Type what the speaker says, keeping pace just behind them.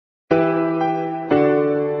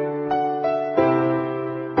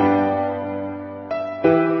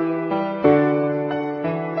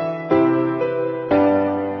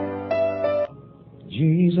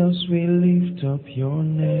up your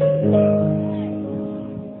name.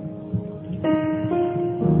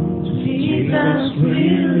 Jesus, we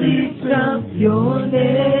lift up your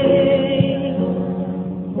name.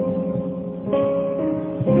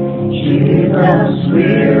 Jesus, we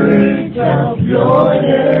lift up your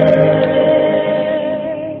name.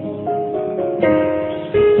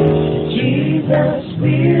 Jesus,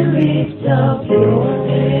 we lift up your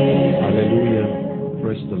name. Hallelujah.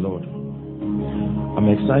 Praise the Lord. I'm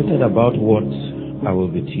excited about what I will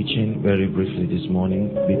be teaching very briefly this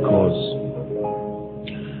morning, because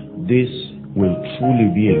this will truly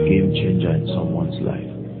be a game changer in someone's life.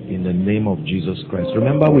 In the name of Jesus Christ.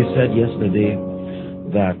 Remember, we said yesterday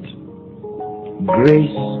that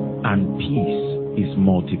grace and peace is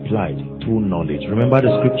multiplied through knowledge. Remember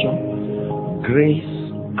the scripture? Grace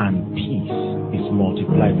and peace is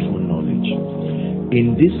multiplied through knowledge.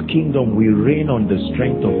 In this kingdom, we reign on the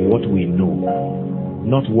strength of what we know,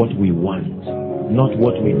 not what we want, not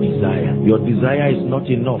what we desire. Your desire is not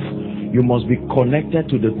enough. You must be connected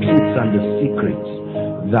to the truths and the secrets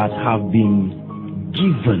that have been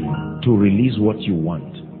given to release what you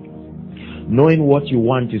want. Knowing what you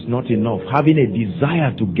want is not enough. Having a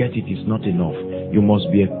desire to get it is not enough. You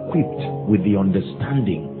must be equipped with the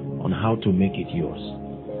understanding on how to make it yours.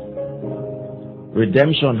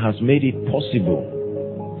 Redemption has made it possible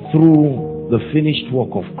through the finished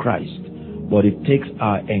work of Christ, but it takes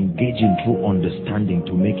our engaging through understanding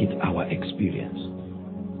to make it our experience.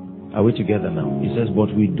 Are we together now? He says,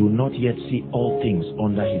 but we do not yet see all things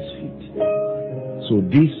under his feet. So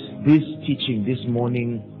this teaching this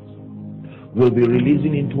morning will be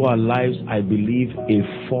releasing into our lives, I believe, a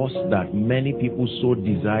force that many people so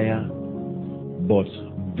desire, but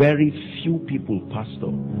very few people,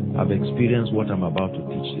 Pastor, have experienced what I'm about to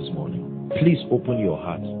teach this morning. Please open your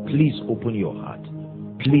heart. Please open your heart.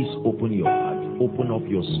 Please open your heart. Open up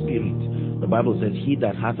your spirit. The Bible says, he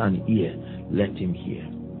that hath an ear, let him hear.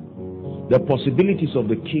 The possibilities of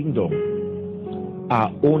the kingdom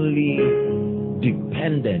are only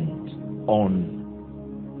dependent on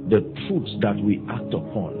the truths that we act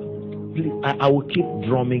upon. Please, I will keep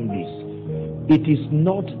drumming this. It is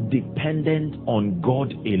not dependent on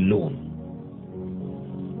God alone.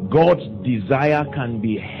 God's desire can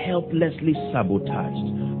be helplessly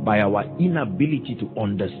sabotaged by our inability to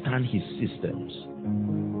understand his systems.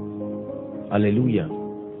 Hallelujah.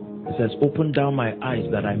 It says, open down my eyes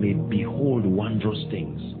that I may behold wondrous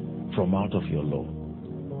things from out of your law.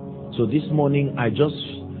 So this morning, I just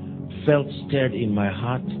felt stirred in my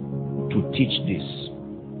heart to teach this.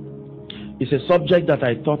 It's a subject that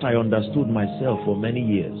I thought I understood myself for many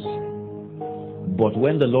years. But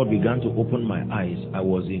when the Lord began to open my eyes, I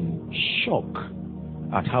was in shock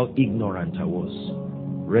at how ignorant I was.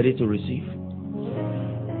 Ready to receive?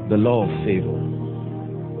 The law of favor.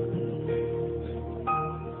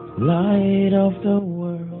 Light of the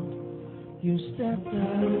world, you stepped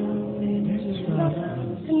down into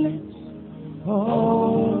darkness.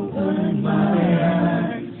 Open my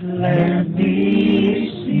eyes, let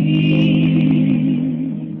me see.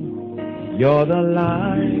 You're the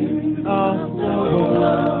light of the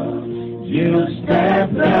world. You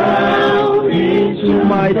stepped down into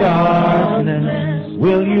my darkness.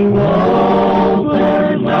 Will you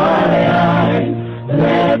open my eyes,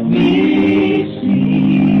 let me see?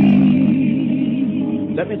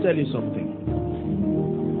 Let me tell you something.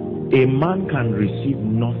 A man can receive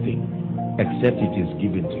nothing except it is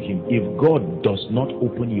given to him. If God does not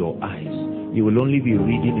open your eyes, you will only be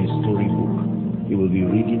reading a storybook. You will be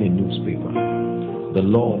reading a newspaper. The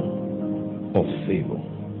law of favor.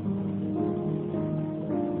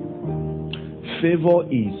 Favor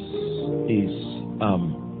is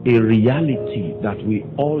a reality that we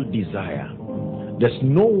all desire. There's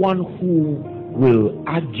no one who will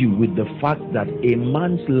argue with the fact that a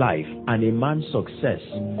man's life and a man's success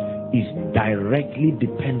is directly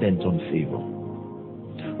dependent on favor.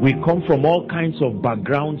 We come from all kinds of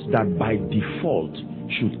backgrounds that by default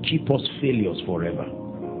should keep us failures forever.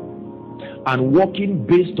 And working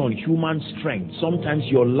based on human strength, sometimes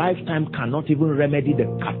your lifetime cannot even remedy the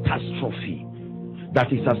catastrophe that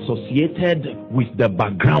is associated with the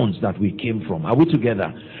backgrounds that we came from. Are we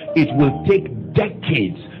together? It will take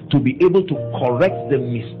decades to be able to correct the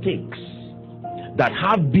mistakes that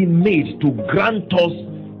have been made to grant us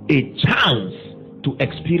a chance to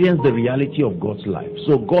experience the reality of God's life.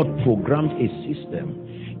 So God programmed a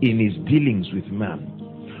system in his dealings with man,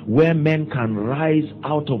 where men can rise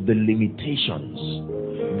out of the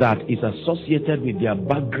limitations that is associated with their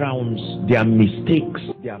backgrounds, their mistakes,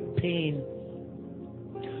 their pain,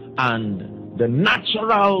 and the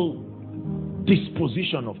natural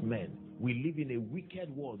disposition of men. We live in a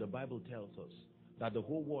wicked world, the Bible tells us. that the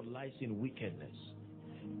whole world lies in wickedness,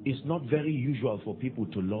 it's not very usual for people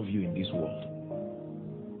to love you in this world.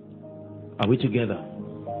 Are we together?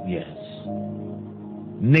 Yes.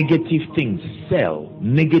 Negative things sell.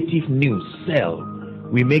 Negative news sell.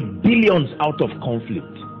 We make billions out of conflict.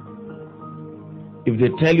 If they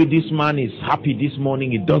tell you this man is happy this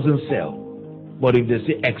morning, it doesn't sell. But if they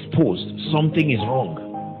say exposed, something is wrong,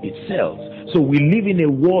 it sells. So we live in a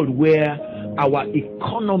world where our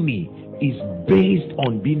economy is based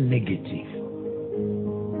on being negative.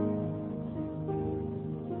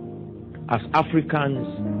 As Africans,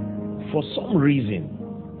 for some reason,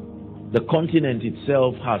 the continent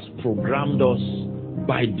itself has programmed us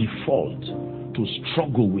by default to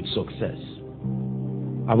struggle with success.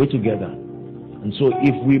 Are we together? And so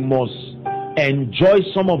if we must enjoy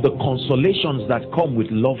some of the consolations that come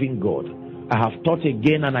with loving God, I have taught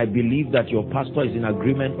again, and I believe that your pastor is in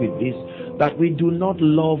agreement with this, that we do not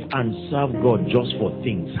love and serve God just for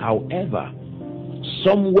things. However,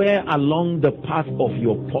 somewhere along the path of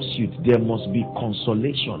your pursuit, there must be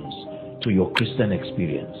consolations to your Christian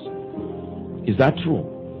experience. Is that true?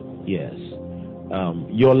 Yes.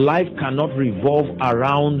 Your life cannot revolve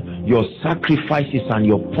around your sacrifices and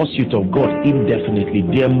your pursuit of God indefinitely.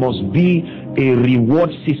 There must be a reward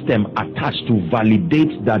system attached to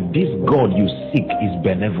validate that this God you seek is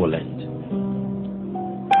benevolent.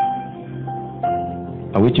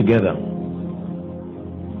 Are we together?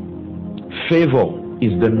 Favor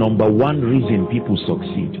is the number one reason people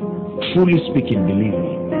succeed. Truly speaking, believe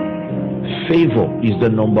me. Favor is the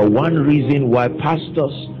number one reason why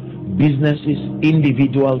pastors, businesses,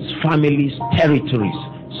 individuals, families, territories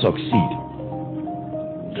succeed.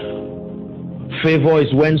 Favor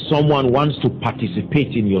is when someone wants to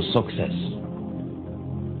participate in your success.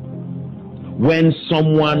 When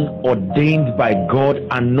someone ordained by God,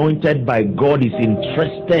 anointed by God, is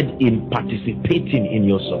interested in participating in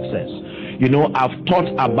your success. You know, I've taught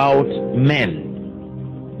about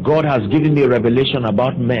men. God has given me a revelation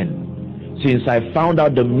about men. Since I found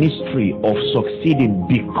out the mystery of succeeding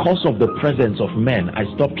because of the presence of men, I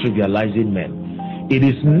stopped trivializing men. It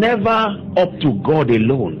is never up to God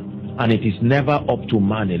alone, and it is never up to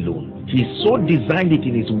man alone. He so designed it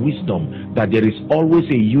in his wisdom that there is always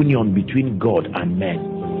a union between God and men.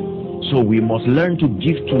 So we must learn to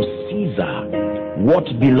give to Caesar what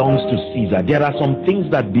belongs to Caesar. There are some things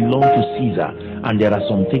that belong to Caesar, and there are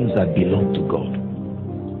some things that belong to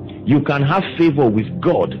God. You can have favor with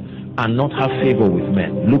God and not have favor with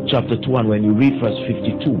men. Luke chapter 2, and when you read verse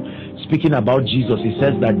 52, speaking about Jesus, he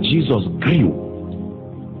says that Jesus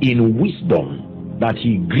grew in wisdom, that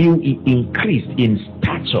he grew, he increased in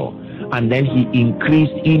stature, and then he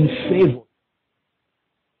increased in favor.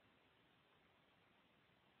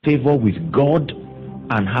 Favor with God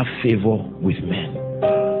and have favor with men.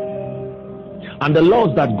 And the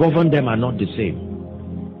laws that govern them are not the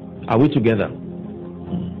same. Are we together?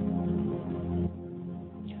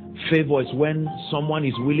 Favor is when someone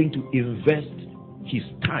is willing to invest his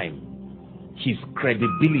time, his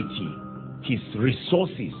credibility, his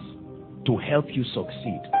resources to help you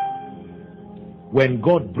succeed. When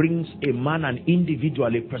God brings a man, an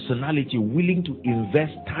individual, a personality willing to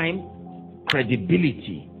invest time,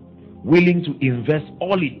 credibility, willing to invest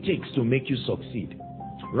all it takes to make you succeed.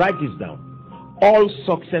 Write this down. All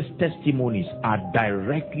success testimonies are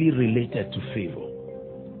directly related to favor.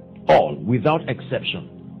 All, without exception.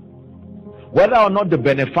 Whether or not the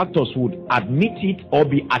benefactors would admit it or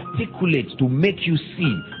be articulate to make you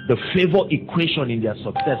see the favor equation in their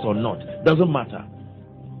success or not, doesn't matter.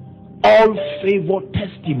 All favor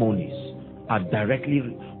testimonies are directly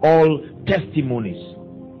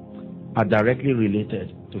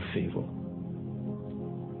related to favor.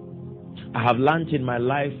 I have learned in my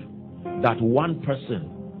life that one person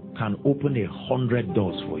can open 100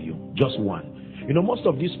 doors for you. Just one. You know, most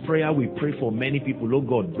of this prayer we pray for many people, oh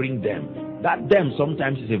God, bring them. That them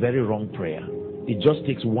sometimes is a very wrong prayer. It just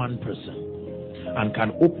takes one person and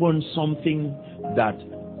can open something that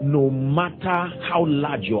no matter how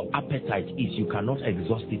large your appetite is, you cannot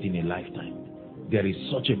exhaust it in a lifetime. There is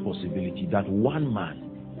such a possibility that one man,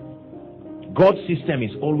 God's system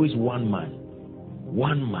is always one man,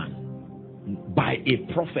 by a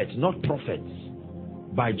prophet, not prophets,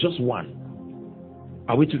 by just one.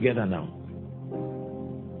 Are we together now?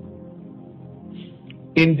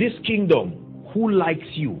 In this kingdom, who likes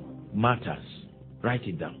you matters. Write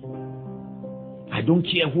it down. I don't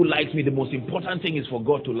care who likes me. The most important thing is for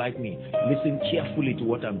God to like me. Listen carefully to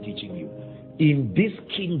what I'm teaching you. In this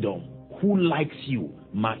kingdom, who likes you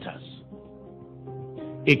matters.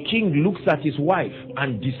 A king looks at his wife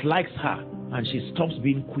and dislikes her, and she stops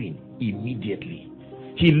being queen immediately.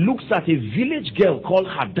 he looks at a village girl called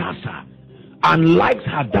Hadassah and likes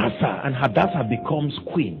Hadassah, and Hadassah becomes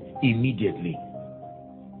queen immediately.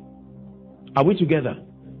 Are we together?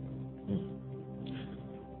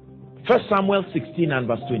 1 Samuel 16 and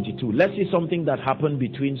verse 22. Let's see something that happened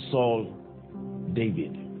between Saul and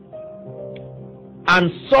David.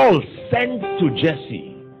 And Saul sent to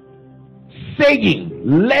Jesse, saying,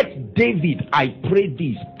 let David, I pray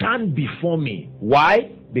thee, stand before me.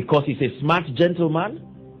 Why? Because he's a smart gentleman?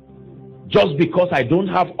 Just because I don't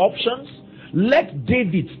have options? Let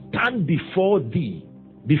David stand before thee,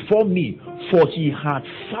 before me, for he had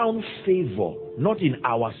found favor, not in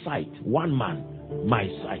our sight, one man, my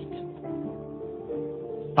sight.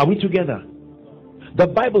 Are we together? The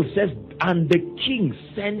Bible says, and the king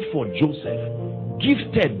sent for Joseph,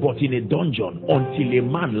 gifted but in a dungeon, until a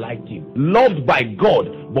man liked him, loved by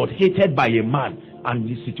God but hated by a man, and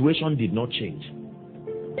the situation did not change.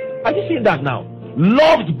 Are you seeing that now?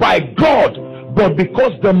 Loved by God, but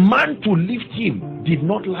because the man to lift him did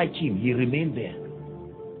not like him, he remained there.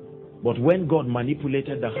 But when God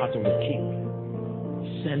manipulated the heart of the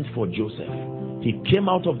king, sent for Joseph, he came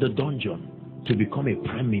out of the dungeon to become a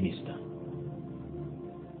prime minister.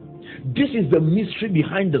 This is the mystery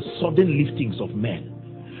behind the sudden liftings of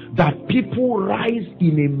men. That people rise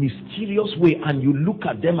in a mysterious way and you look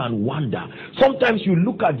at them and wonder. Sometimes you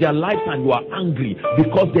look at their lives and you are angry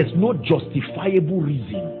because there's no justifiable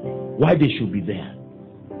reason why they should be there.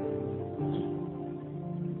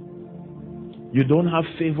 You don't have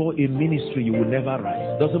favor in ministry, you will never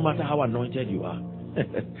rise. Doesn't matter how anointed you are.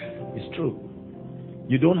 It's true.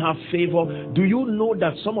 You don't have favor. Do you know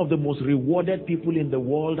that some of the most rewarded people in the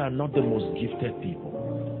world are not the most gifted people?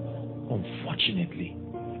 Unfortunately,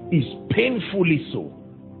 it's painfully so.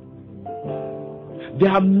 There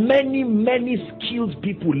are many skilled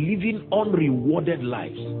people living unrewarded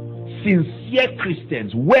lives. Sincere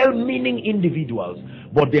Christians, well-meaning individuals,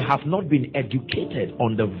 but they have not been educated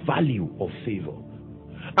on the value of favor.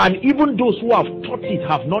 And even those who have taught it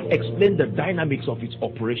have not explained the dynamics of its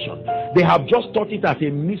operation. They have just taught it as a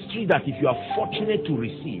mystery that if you are fortunate to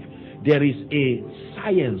receive, there is a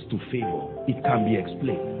science to favor. It can be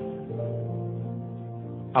explained.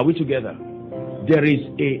 Are we together? There is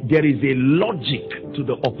a logic to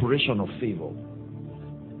the operation of favor.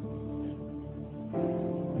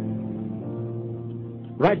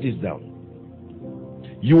 Write this down.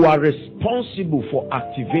 You are responsible for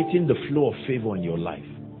activating the flow of favor in your life.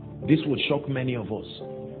 This would shock many of us.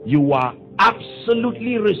 You are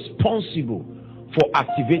absolutely responsible for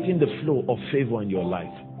activating the flow of favor in your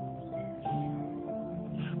life.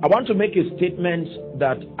 I want to make a statement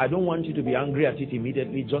that I don't want you to be angry at it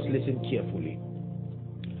immediately. Just listen carefully.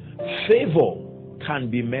 Favor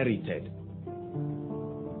can be merited.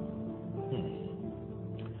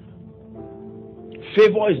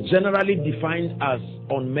 Favor is generally defined as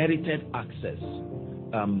unmerited access.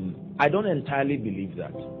 I don't entirely believe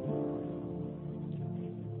that.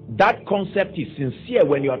 That concept is sincere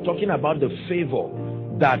when you are talking about the favor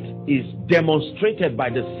that is demonstrated by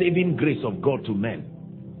the saving grace of God to men.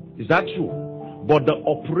 Is that true? But the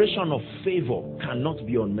operation of favor cannot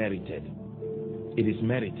be unmerited. It is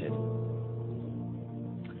merited.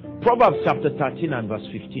 Proverbs chapter 13 and verse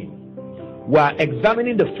 15. We are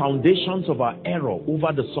examining the foundations of our error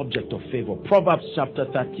over the subject of favor. Proverbs chapter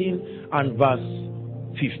 13 and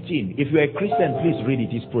verse 15. If you are a Christian, please read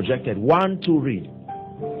it. It's projected. 1, 2, read.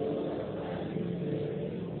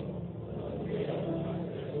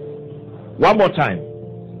 One more time.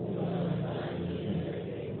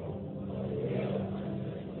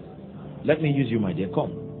 Let me use you, my dear.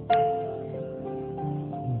 Come.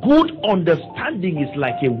 Good understanding is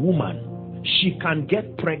like a woman. She can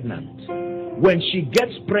get pregnant. When she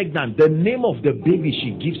gets pregnant, the name of the baby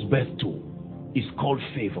she gives birth to is called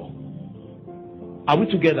favor. Are we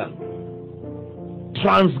together?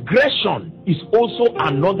 Transgression is also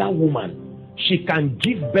another woman. She can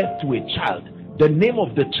give birth to a child. The name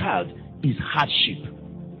of the child is hardship.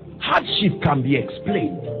 Hardship can be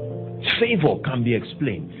explained. Favor can be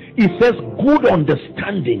explained. It says good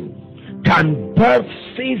understanding can birth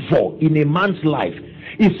favor in a man's life.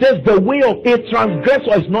 It says the way of a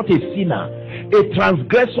transgressor is not a sinner. A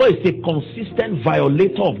transgressor is a consistent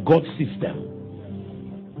violator of God's system.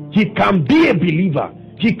 He can be a believer.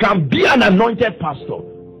 He can be an anointed pastor.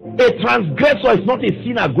 A transgressor is not a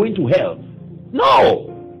sinner going to hell. No.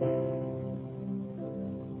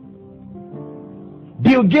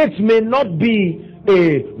 Bill Gates may not be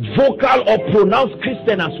a vocal or pronounced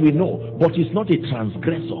Christian as we know, but he's not a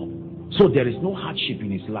transgressor. So there is no hardship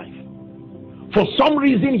in his life. For some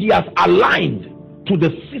reason he has aligned to the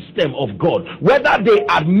system of God, whether they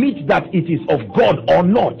admit that it is of God or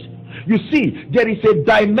not. You see, there is a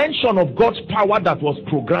dimension of God's power that was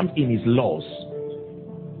programmed in his laws.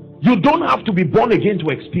 You don't have to be born again to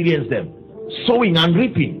experience them. Sowing and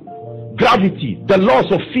reaping, gravity, the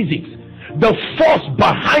laws of physics, the force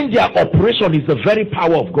behind their operation is the very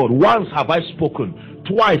power of God. Once have I spoken,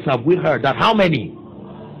 twice have we heard that. How many?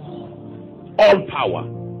 All power.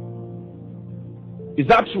 Is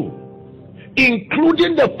that true?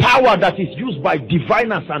 Including the power that is used by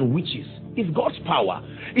diviners and witches is God's power.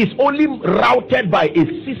 It's only routed by a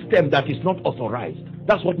system that is not authorized.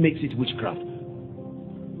 That's what makes it witchcraft.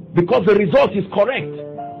 Because the result is correct.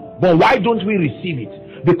 But why don't we receive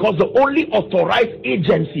it? Because the only authorized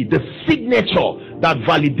agency, the signature that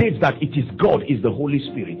validates that it is God, is the Holy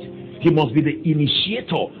Spirit. He must be the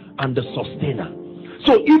initiator and the sustainer.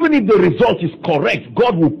 So even if the result is correct,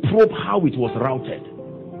 God will probe how it was routed.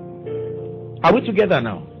 Are we together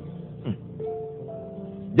now?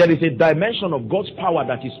 There is a dimension of God's power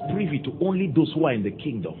that is privy to only those who are in the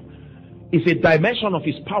kingdom. It's a dimension of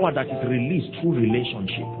his power that is released through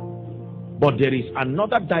relationship. But there is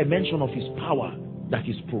another dimension of his power that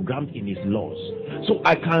is programmed in his laws. So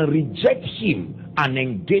I can reject him and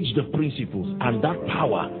engage the principles, and that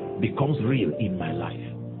power becomes real in my life.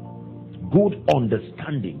 Good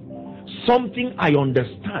understanding. Something I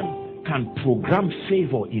understand can program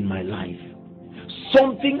favor in my life.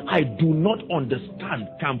 Something I do not understand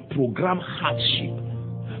can program hardship.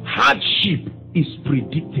 Hardship is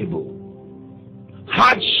predictable.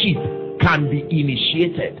 Hardship can be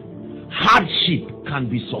initiated. Hardship can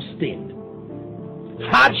be sustained.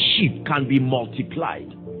 Hardship can be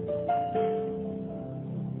multiplied.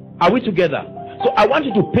 Are we together? So I want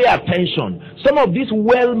you to pay attention. Some of this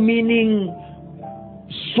well-meaning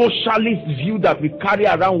socialist view that we carry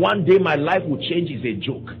around, one day my life will change, is a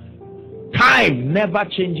joke. Time never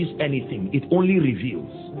changes anything. It only reveals.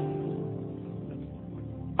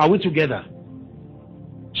 Are we together?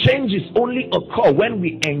 Changes only occur when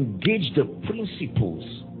we engage the principles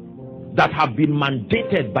that have been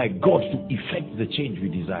mandated by God to effect the change we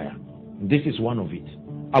desire. This is one of it.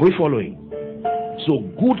 Are we following? So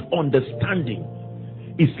good understanding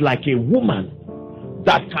is like a woman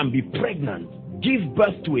that can be pregnant, give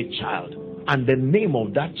birth to a child, and the name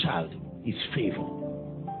of that child is Favour.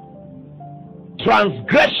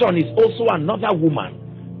 Transgression is also another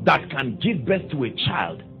woman that can give birth to a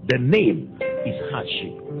child. The name is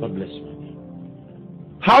hardship. God bless you.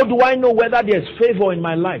 How do I know whether there's favor in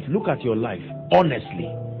my life? Look at your life honestly.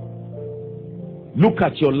 Look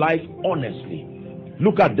at your life honestly.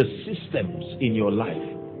 Look at the systems in your life.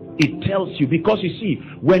 It tells you, because you see,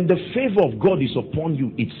 when the favor of God is upon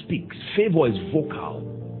you, it speaks. Favor is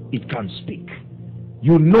vocal. It can speak.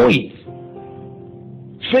 You know it.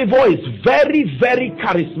 Favor is very, very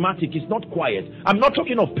charismatic. It's not quiet. I'm not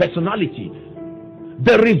talking of personality.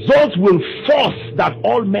 The results will force that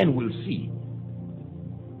all men will see.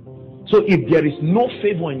 So if there is no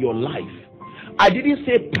favor in your life, I didn't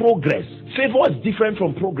say progress. Favor is different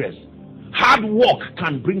from progress. Hard work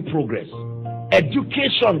can bring progress.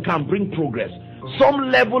 Education can bring progress. Some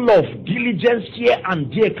level of diligence here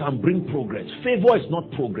and there can bring progress. Favor is not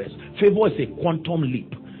progress. Favor is a quantum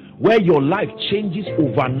leap, where your life changes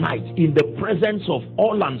overnight in the presence of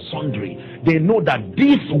all and sundry. They know that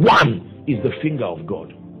this one is the finger of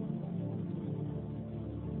God.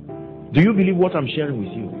 Do you believe what I'm sharing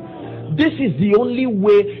with you? This is the only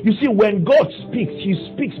way. You see, when God speaks,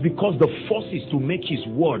 he speaks because the forces to make his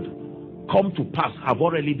word come to pass have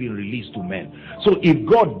already been released to men. So if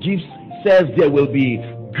God says there will be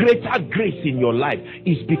greater grace in your life,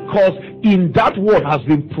 it's because in that word has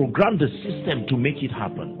been programmed the system to make it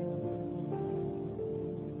happen.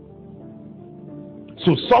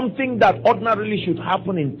 So something that ordinarily should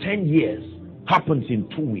happen in 10 years happens in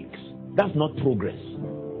 2 weeks. That's not progress.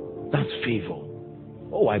 That's favor.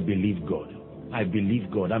 Oh, I believe God. I believe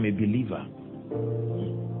God. I'm a believer.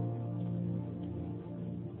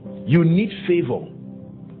 You need favor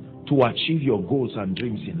to achieve your goals and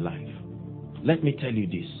dreams in life. Let me tell you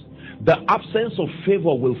this. The absence of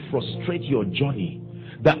favor will frustrate your journey.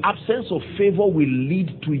 The absence of favor will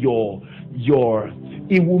lead to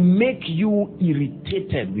it will make you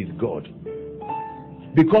irritated with God.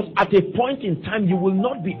 Because at a point in time, you will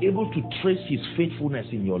not be able to trace his faithfulness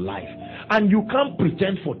in your life. And you can't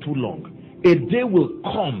pretend for too long. A day will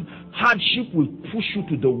come, hardship will push you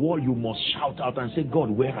to the wall. You must shout out and say, God,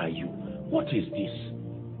 where are you? What is this?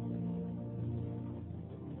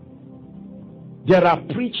 There are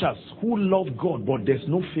preachers who love God, but there's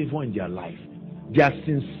no favor in their life. They are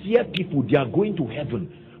sincere people. They are going to heaven,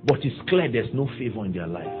 but it's clear there's no favor in their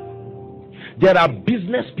life. There are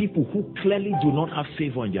business people who clearly do not have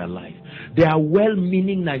favor in their life. They are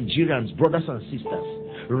well-meaning Nigerians, brothers and sisters,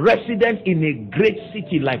 resident in a great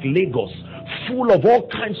city like Lagos, full of all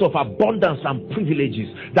kinds of abundance and privileges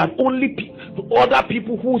that only other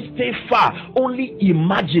people who stay far only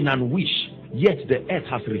imagine and wish, yet the earth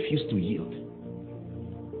has refused to yield.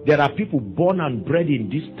 There are people born and bred in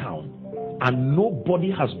this town and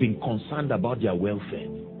nobody has been concerned about their welfare.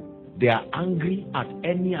 They are angry at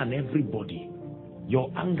any and everybody.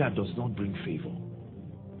 Your anger does not bring favor.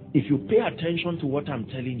 If you pay attention to what I'm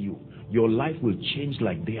telling you, your life will change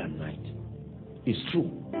like day and night. It's true.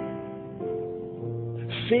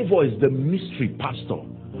 Favor is the mystery, pastor,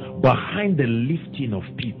 behind the lifting of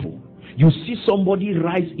people. You see somebody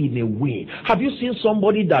rise in a way. Have you seen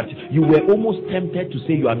somebody that you were almost tempted to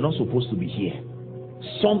say you are not supposed to be here?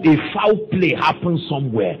 A foul play happens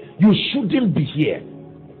somewhere. You shouldn't be here.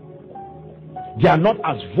 They are not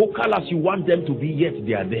as vocal as you want them to be, yet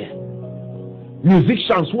they are there.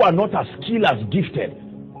 Musicians who are not as skilled as gifted,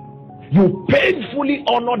 you painfully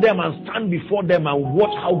honor them and stand before them and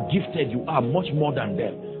watch how gifted you are, much more than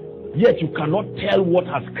them. Yet you cannot tell what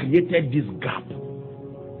has created this gap.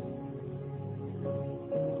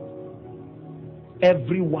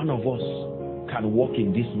 Every one of us can walk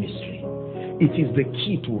in this mystery. It is the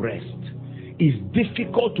key to rest. It's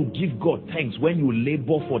difficult to give God thanks when you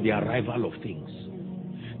labor for the arrival of things.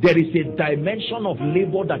 There is a dimension of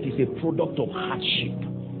labor that is a product of hardship.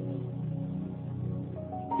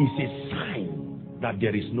 It's a sign that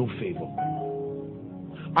there is no favor.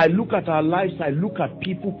 I look at our lives, I look at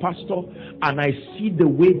people, pastor, and I see the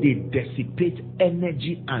way they dissipate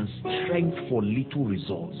energy and strength for little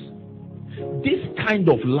results. This kind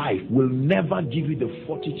of life will never give you the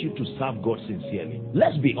fortitude to serve God sincerely.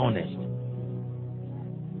 Let's be honest.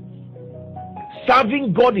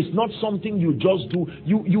 Serving God is not something you just do.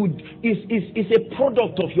 It's a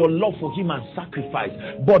product of your love for Him and sacrifice.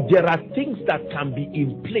 But there are things that can be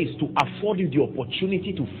in place to afford you the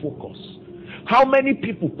opportunity to focus. How many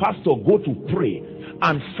people, pastor, go to pray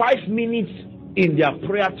and 5 minutes in their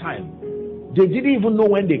prayer time, they didn't even know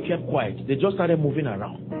when they kept quiet. They just started moving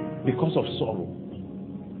around because of sorrow.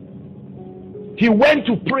 He went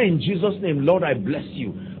to pray in Jesus' name, Lord, I bless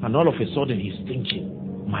you. And all of a sudden he's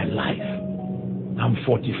thinking, my life, I'm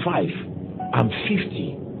 45, I'm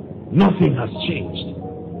 50, nothing has changed.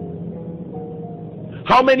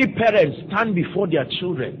 How many parents stand before their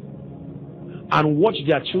children and watch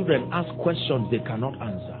their children ask questions they cannot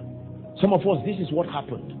answer? Some of us, this is what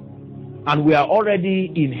happened. And we are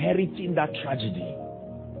already inheriting that tragedy.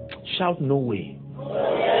 Shout no way.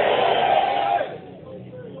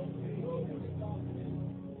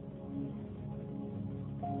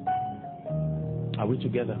 Are we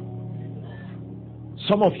together?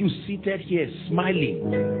 Some of you seated here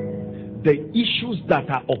smiling. The issues that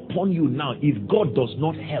are upon you now, if God does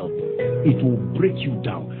not help, it will break you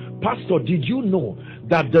down. Pastor, did you know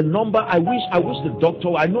that the number, I wish the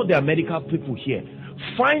doctor, I know there are medical people here,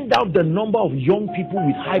 find out the number of young people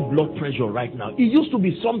with high blood pressure right now. It used to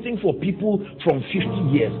be something for people from 50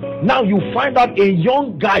 years. Now you find out a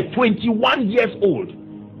young guy, 21 years old.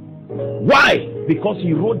 Why? Because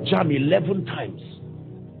he wrote JAM 11 times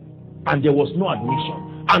and there was no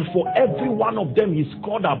admission. And for every one of them, he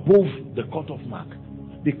scored above the cutoff mark.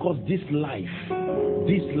 Because this life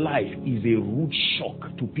is a rude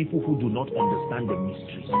shock to people who do not understand the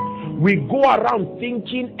mysteries. We go around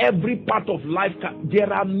thinking every part of life,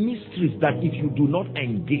 there are mysteries that if you do not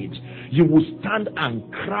engage, you will stand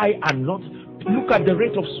and cry and not. Look at the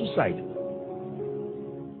rate of suicide.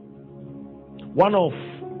 One of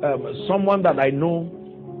someone that I know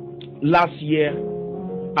last year,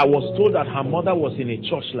 I was told that her mother was in a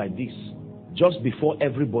church like this just before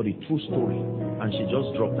everybody, true story, and she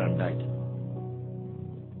just dropped and died.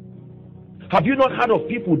 Have you not heard of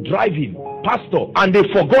people driving, pastor, and they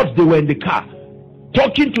forgot they were in the car,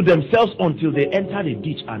 talking to themselves until they entered a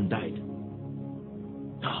ditch and died?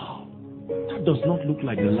 No, that does not look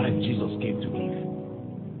like the life Jesus came to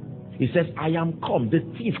give. He says, I am come, the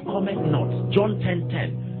thief cometh not. John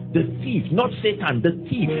 10:10. The thief, not Satan, the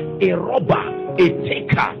thief, a robber, a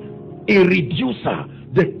taker, a reducer.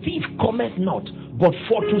 The thief cometh not, but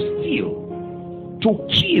for to steal, to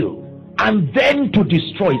kill, and then to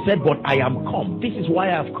destroy. He said, but I am come. This is why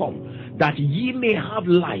I have come, that ye may have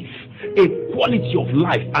life, a quality of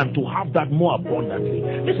life, and to have that more abundantly.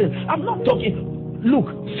 Listen, I'm not talking, look,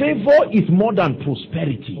 favor is more than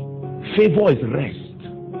prosperity. Favor is rest.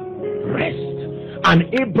 Rest. And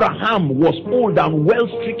Abraham was old and well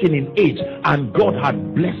stricken in age, and God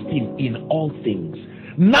had blessed him in all things.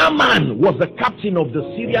 Naaman was the captain of the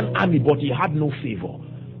Syrian army, but he had no favor.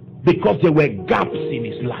 because there were gaps in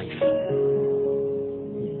his life.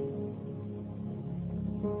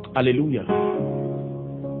 Hallelujah.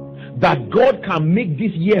 That God can make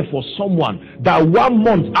this year for someone, that 1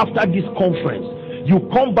 month after this conference, you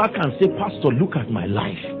come back and say, Pastor, look at my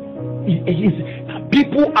life.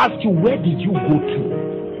 People ask you, where did you go to?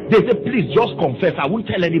 They say, please just confess. I won't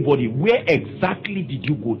tell anybody. Where exactly did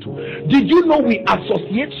you go to? Did you know we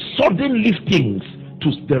associate sudden liftings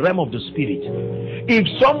to the realm of the spirit? If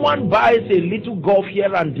someone buys a little golf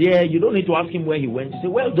here and there, you don't need to ask him where he went. You say,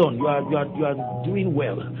 well done, you are doing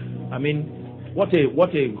well. I mean, what a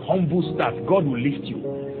humble start. God will lift you.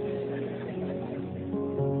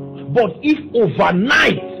 But if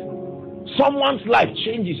overnight someone's life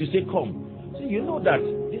changes, you say, come. So you know that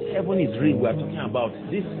this heaven is real. We are talking about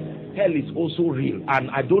this. Hell is also real, and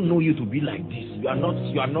I don't know you to be like this. You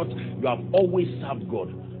have always served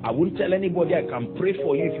God. I won't tell anybody. I can pray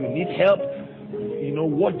for you if you need help. You know,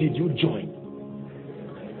 what did you join?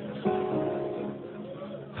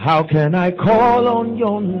 How can I call on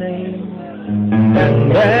your name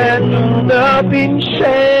and end up in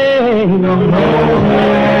shame?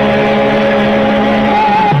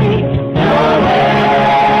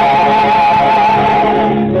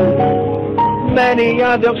 Many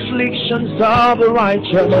are the afflictions of the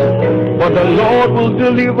righteous, but the Lord will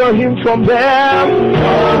deliver him from them.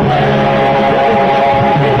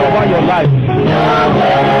 Over your life, because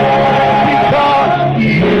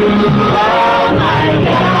you are my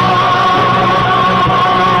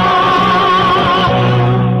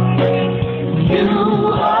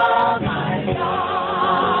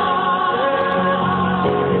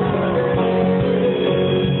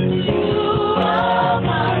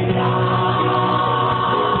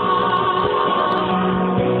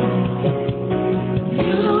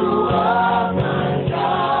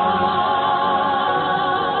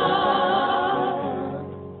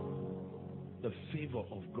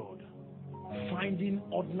God.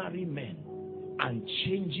 Ordinary men and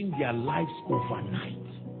changing their lives overnight,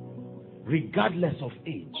 regardless of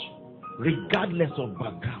age, regardless of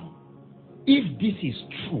background. If this is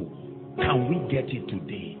true, can we get it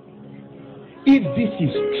today? If this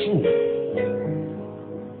is true,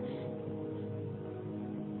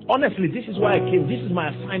 honestly, this is why I came. This is my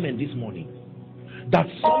assignment this morning, that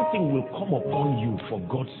something will come upon you for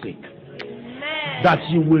God's sake. Amen. That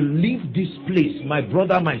you will leave this place, my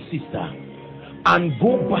brother, my sister, and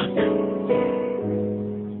go back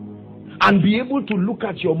and be able to look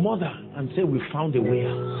at your mother and say, we found a way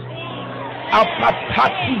out. After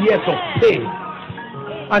 30 years of pain.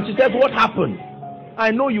 And she said, what happened? I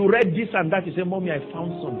know you read this and that. She said, Mommy, I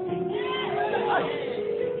found something.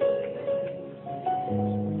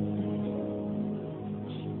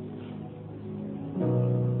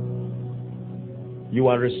 You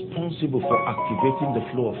are responsible for activating the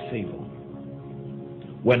flow of favor.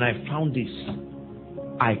 When I found this,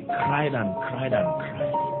 I cried and cried and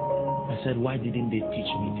cried. I said, why didn't they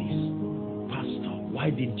teach me this? Pastor, why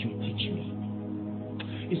didn't you teach me?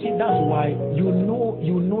 You see, that's why you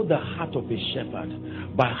know the heart of a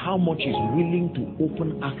shepherd by how much he's willing to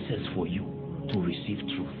open access for you to receive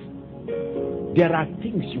truth. There are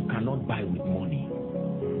things you cannot buy with money.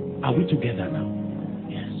 Are we together now?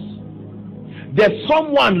 Yes. There's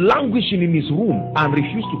someone languishing in his room and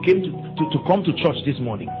refused to come to church this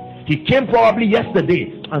morning. He came probably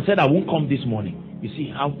yesterday and said, I won't come this morning. You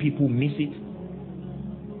see how people miss it?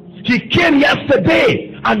 He came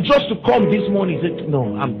yesterday and just to come this morning, he said,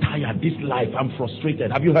 no, I'm tired. This life, I'm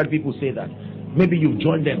frustrated. Have you heard people say that? Maybe you've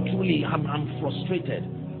joined them. Truly, I'm frustrated.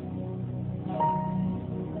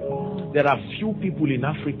 There are few people in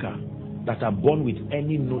Africa that are born with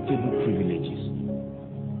any notable privileges.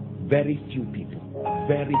 Very few people.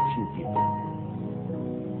 Very few people.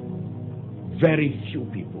 Very few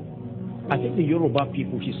people. I think the Yoruba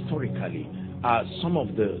people historically are some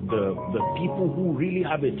of the people who really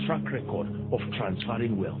have a track record of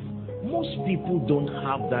transferring wealth. Most people don't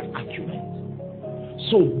have that acumen.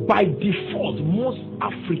 So by default, most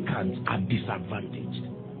Africans are disadvantaged.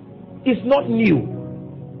 It's not new.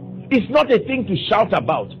 It's not a thing to shout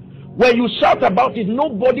about. When you shout about it,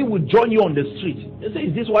 nobody will join you on the street. They say,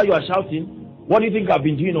 is this why you are shouting? What do you think I've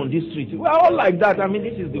been doing on this street? We're all like that. I mean,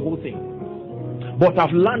 this is the whole thing. But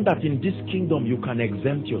I've learned that in this kingdom, you can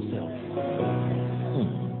exempt yourself.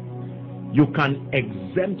 you can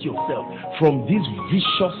exempt yourself from this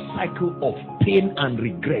vicious cycle of pain and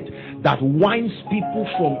regret that winds people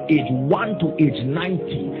from age 1 to age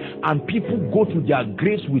 90, and people go to their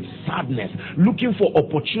graves with sadness, looking for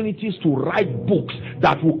opportunities to write books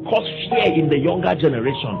that will cause fear in the younger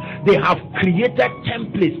generation. They have created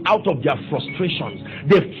templates out of their frustrations.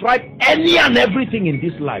 They've tried any and everything in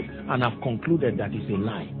this life and have concluded that it's a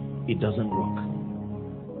lie. It doesn't work.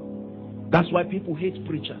 That's why people hate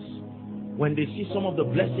preachers. When they see some of the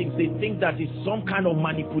blessings, they think that it's some kind of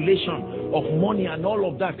manipulation of money and all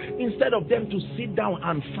of that, instead of them to sit down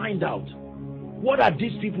and find out what are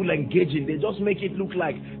these people engaging. They just make it look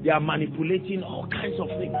like they are manipulating all kinds of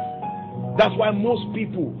things. That's why most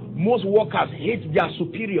people, most workers hate their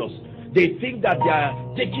superiors. They think that they are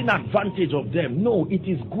taking advantage of them. No, it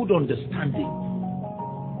is good understanding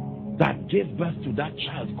that gave birth to that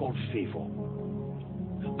child called Favour.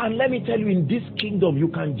 And let me tell you, in this kingdom, you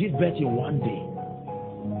can give birth in one day.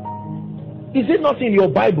 Is it not in your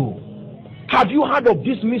Bible? Have you heard of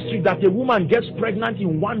this mystery that a woman gets pregnant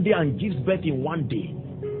in one day and gives birth in one day?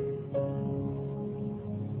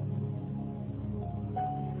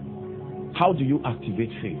 How do you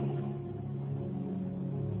activate favor?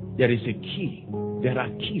 There is a key. There are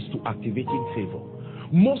keys to activating favor.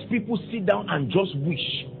 Most people sit down and just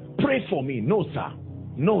wish, pray for me. No, sir.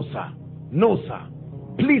 No, sir. No, sir.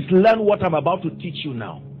 Please learn what I'm about to teach you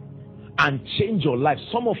now and change your life.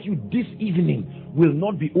 Some of you, this evening will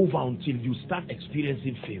not be over until you start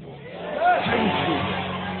experiencing favor.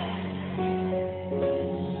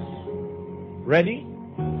 Ready?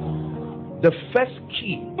 The first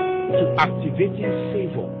key to activating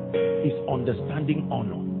favor is understanding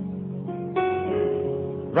honor.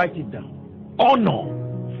 Write it down. Honor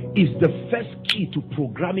is the first key to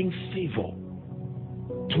programming favor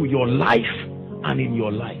to your life and in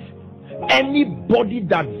your life. Anybody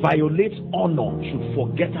that violates honor should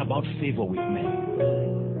forget about favor with men.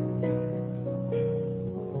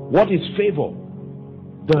 What is favor?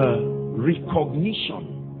 The recognition,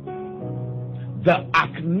 the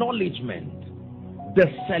acknowledgement, the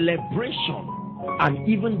celebration, and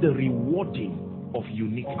even the rewarding of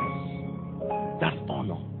uniqueness. That's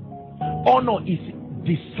honor. Honor is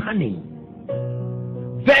discerning,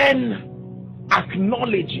 then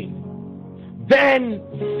acknowledging, then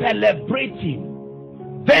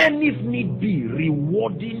celebrating, then if need be,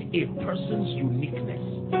 rewarding a person's uniqueness,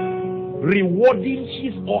 rewarding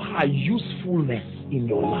his or her usefulness in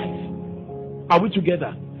your life. Are we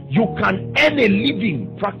together? You can earn a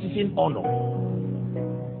living practicing honor.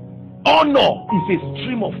 Honor is a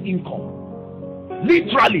stream of income.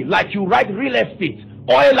 Literally, like you write real estate,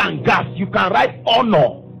 oil and gas, you can write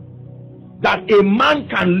honor. That a man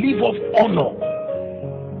can live off honor.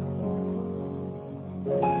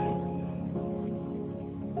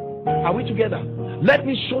 Are we together? Let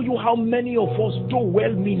me show you how many of us, though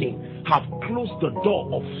well-meaning, have closed the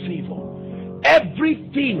door of favor.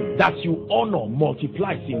 Everything that you honor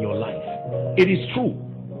multiplies in your life. It is true.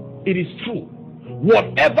 It is true.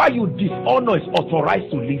 Whatever you dishonor is authorized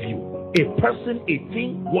to leave you. A person, a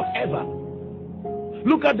thing, whatever.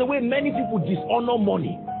 Look at the way many people dishonor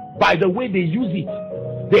money by the way they use it.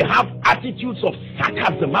 They have attitudes of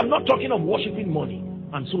sarcasm. I'm not talking of worshiping money.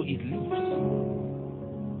 And so it leaves.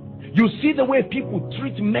 You see the way people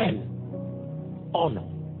treat men. Honor.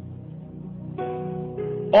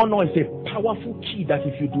 Honor is a powerful key that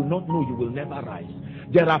if you do not know, you will never rise.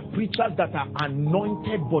 There are preachers that are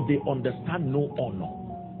anointed, but they understand no honor.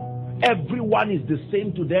 Everyone is the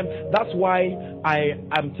same to them. That's why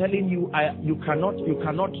I'm telling you, you cannot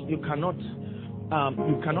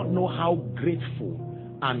know how grateful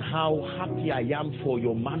and how happy I am for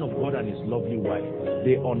your man of God and his lovely wife.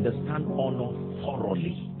 They understand honor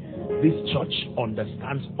thoroughly. This church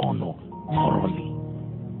understands honor thoroughly.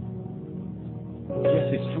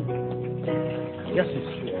 Yes, it's true. Yes,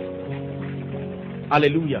 it's true.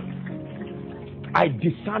 Hallelujah. I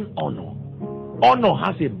discern honor. Honor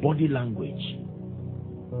has a body language.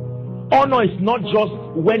 Honor is not just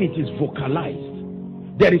when it is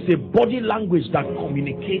vocalized. There is a body language that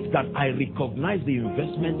communicates that I recognize the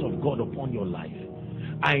investment of God upon your life.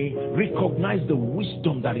 I recognize the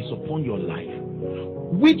wisdom that is upon your life.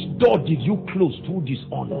 Which door did you close through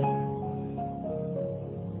dishonor?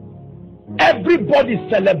 Everybody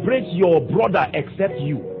celebrates your brother except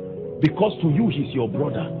you, because to you he's your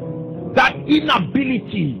brother. That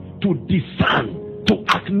inability to discern, to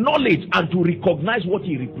acknowledge and to recognize what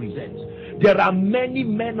he represents. There are many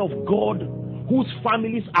men of God whose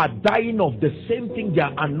families are dying of the same thing they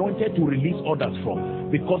are anointed to release others from,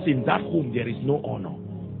 because in that home there is no honor.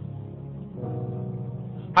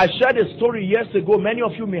 I shared a story years ago. Many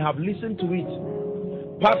of you may have listened to it,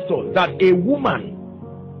 Pastor, that a woman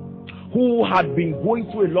who had been going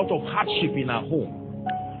through a lot of hardship in her home,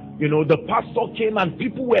 you know, the pastor came and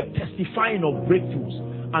people were testifying of breakthroughs,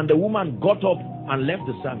 and the woman got up and left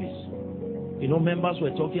the service. You know, members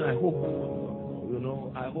were talking, I hope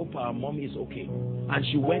our mom is okay. And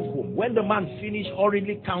she went home. When the man finished,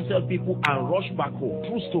 hurriedly counseled people and rushed back home.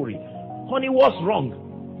 True story. Honey, what's wrong?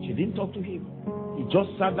 She didn't talk to him. He just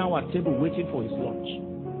sat down at table waiting for his lunch.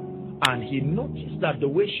 And he noticed that the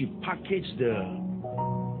way she packaged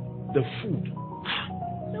the food.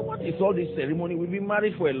 Now, what is all this ceremony? We've been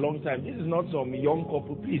married for a long time. This is not some young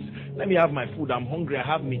couple. Please, let me have my food. I'm hungry. I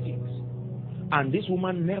have meetings. And this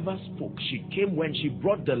woman never spoke. She came when she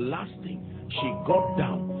brought the last thing. She got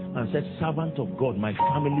down and said, servant of God, my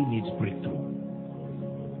family needs breakthrough.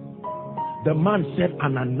 The man said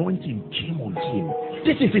an anointing came on him.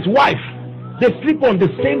 This is his wife. They sleep on the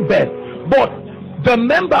same bed. But the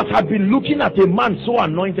members had been looking at a man so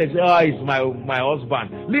anointed. Say, oh, it's my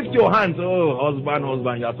husband. Lift your hands. Oh, husband,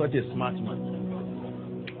 you are such a smart man.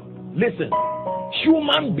 Listen,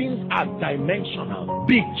 human beings are dimensional.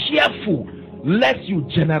 Be careful lest you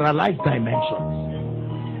generalize dimensions.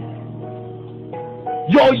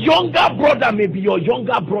 Your younger brother may be your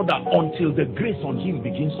younger brother until the grace on him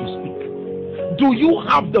begins to speak. Do you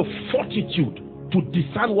have the fortitude to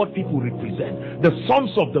discern what people represent? The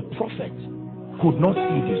sons of the prophet could not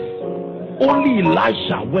see this. Only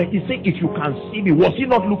Elisha, when he said, if you can see me, was he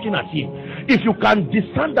not looking at him? If you can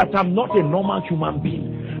discern that I'm not a normal human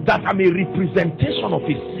being, that I'm a representation of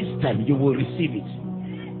a system, you will receive it.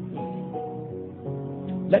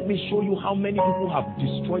 Let me show you how many people have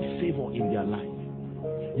destroyed favor in their life.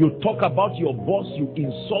 You talk about your boss, you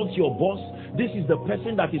insult your boss. This is the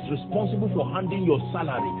person that is responsible for handling your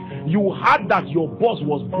salary. You heard that your boss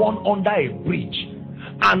was born under a bridge,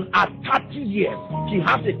 and at 30 years he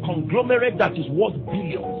has a conglomerate that is worth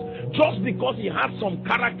billions. Just because he has some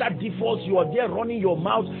character defaults, you are there running your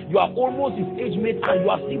mouth. You are almost his age mate and you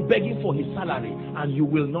are still begging for his salary, and you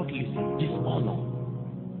will not listen. Dishonor.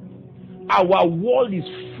 Our world is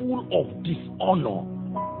full of dishonor.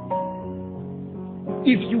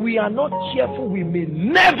 If we are not careful, we may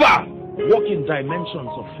never walk in dimensions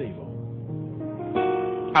of favor.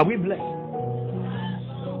 Are we blessed?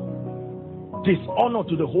 Dishonor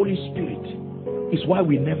to the Holy Spirit is why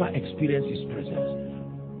we never experience his presence.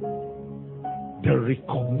 The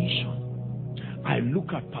recognition. I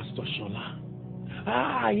look at Pastor Shola.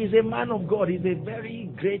 He's a man of God. He's a very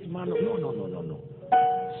great man. No.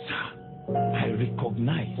 Sir, I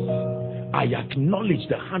recognize. I acknowledge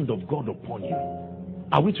the hand of God upon you.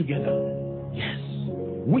 Are we together? Yes.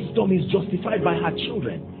 Wisdom is justified by her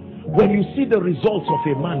children. When you see the results of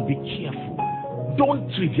a man, be careful. Don't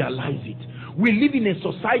trivialize it. We live in a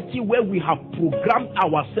society where we have programmed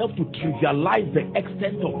ourselves to trivialize the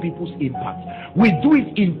extent of people's impact. We do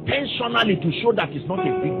it intentionally to show that it's not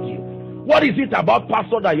a big deal. What is it about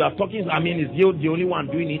pastor that you are talking? I mean, is you the only one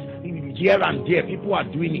doing it? Here and there, people are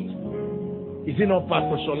doing it. Is it not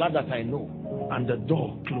Pastor Shola that I know? And the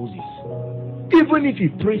door closes. Even if he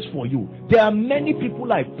prays for you, there are many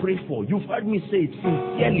people I pray for. You've heard me say it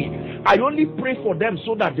sincerely. I only pray for them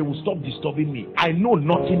so that they will stop disturbing me. I know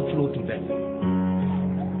nothing flow to them.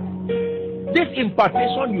 This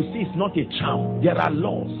impartation you see is not a charm. There are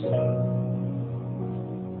laws.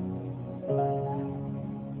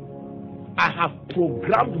 I have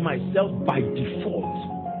programmed myself by default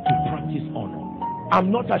to practice honor.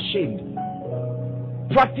 I'm not ashamed.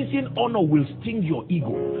 Practicing honor will sting your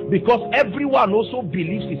ego, because everyone also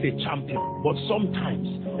believes he's a champion. But sometimes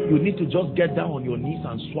you need to just get down on your knees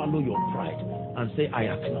and swallow your pride and say, I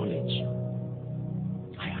acknowledge.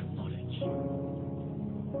 I acknowledge.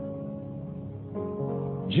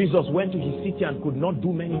 Jesus went to his city and could not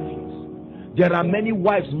do many things. There are many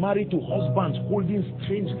wives married to husbands holding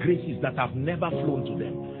strange graces that have never flown to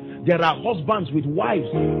them. There are husbands with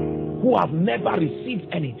wives who have never received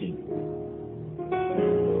anything.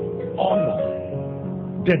 Honor,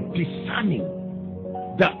 the discerning,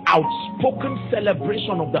 the outspoken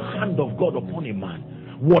celebration of the hand of God upon a man.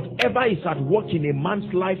 Whatever is at work in a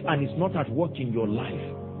man's life and is not at work in your life,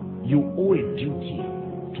 you owe a duty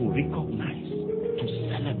to recognize, to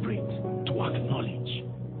celebrate, to acknowledge.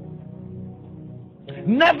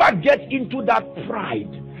 Never get into that pride,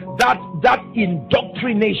 that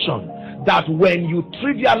indoctrination, that when you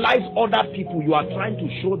trivialize other people, you are trying to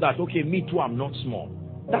show that, okay, me too, I'm not small.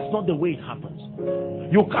 That's not the way it happens.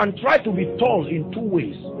 You can try to be tall in two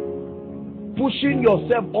ways. Pushing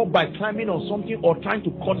yourself up by climbing on something, or trying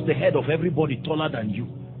to cut the head of everybody taller than you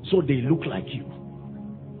so they look like you.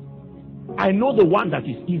 I know the one that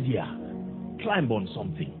is easier. Climb on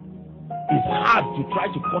something. It's hard to try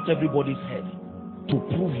to cut everybody's head to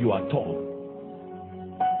prove you are tall.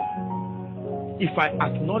 If I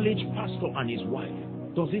acknowledge pastor and his wife,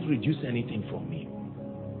 does it reduce anything from me?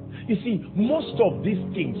 You see, most of these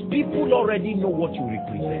things, people already know what you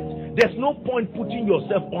represent. There's no point putting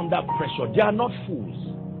yourself under pressure. They are not fools.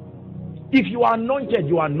 If you are anointed,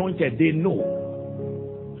 you are anointed. They know.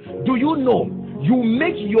 Do you know? You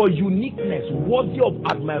make your uniqueness worthy of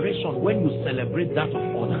admiration when you celebrate that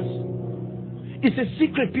of others. It's a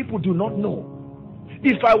secret people do not know.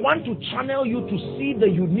 If I want to channel you to see the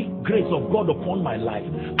unique grace of God upon my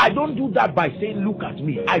life, I don't do that by saying, look at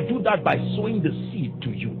me. I do that by sowing the seed to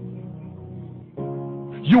you.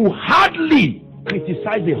 You hardly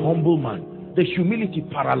criticize a humble man. The humility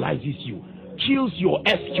paralyzes you, kills your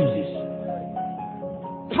excuses.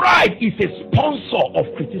 Pride is a sponsor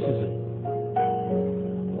of criticism.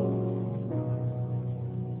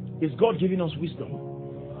 Is God giving us wisdom?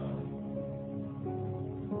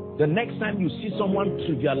 The next time you see someone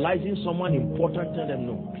trivializing someone important, tell them,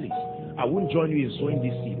 no, please, I won't join you in sowing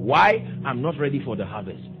this seed. Why? I'm not ready for the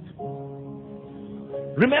harvest.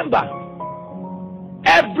 Remember,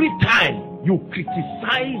 every time you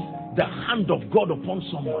criticize the hand of God upon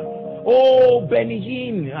someone, oh, Benny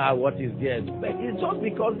Hinn, what is this? It's just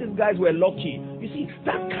because these guys were lucky. You see,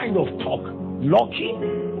 that kind of talk, lucky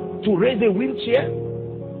to raise a wheelchair.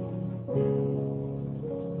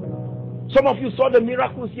 Some of you saw the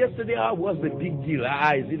miracles yesterday. How was the big deal?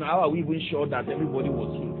 How are we even sure that everybody was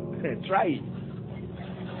healed? Try it.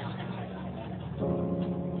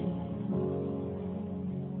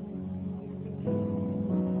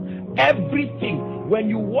 Everything, when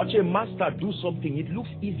you watch a master do something, it looks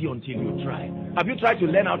easy until you try. Have you tried to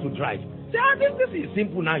learn how to drive? This is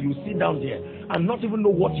simple now. You sit down there and not even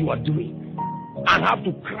know what you are doing and have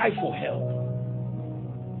to cry for help.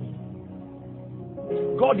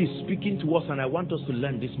 God is speaking to us, and I want us to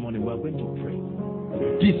learn this morning. We're going to pray.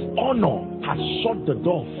 Dishonor has shut the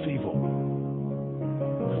door of favor.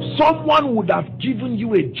 Someone would have given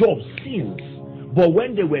you a job since, but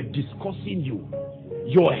when they were discussing you,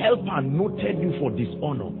 your helper noted you for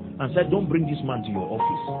dishonor and said, don't bring this man to your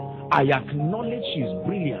office. I acknowledge she's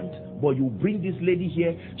brilliant, but you bring this lady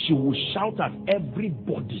here, she will shout at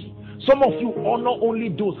everybody. Some of you honor only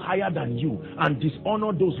those higher than you and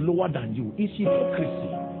dishonor those lower than you. It's hypocrisy.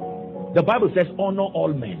 The Bible says honor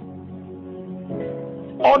all men.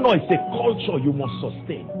 Honor is a culture you must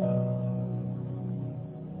sustain.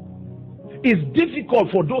 It's difficult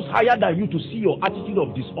for those higher than you to see your attitude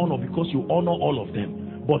of dishonor because you honor all of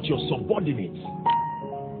them, but your subordinates.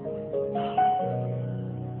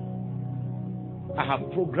 I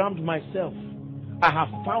have programmed myself. I have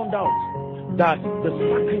found out that the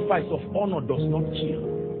sacrifice of honor does not kill,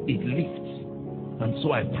 it lifts. And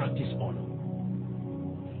so I practice honor.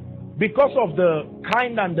 Because of the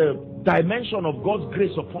kind and the dimension of God's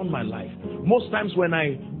grace upon my life, most times when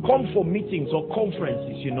I come for meetings or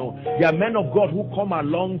conferences, there are men of God who come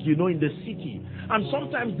along, in the city. And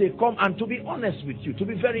sometimes they come, and to be honest with you, to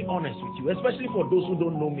be very honest with you, especially for those who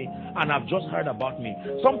don't know me and have just heard about me,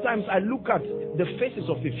 sometimes I look at the faces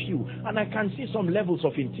of a few and I can see some levels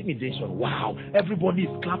of intimidation. Wow, everybody is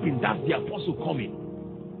clapping, that's the apostle coming.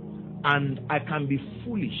 And I can be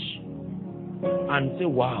foolish and say,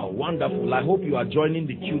 wow, wonderful, I hope you are joining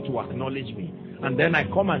the queue to acknowledge me. And then I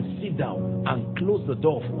come and sit down and close the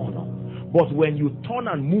door of honor. But when you turn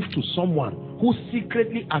and move to someone who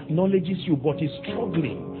secretly acknowledges you but is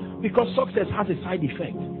struggling, because success has a side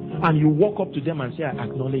effect, and you walk up to them and say, I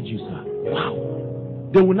acknowledge you, sir.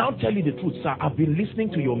 Wow. They will now tell you the truth, sir. I've been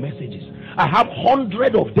listening to your messages. I have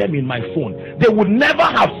 100 of them in my phone. They would never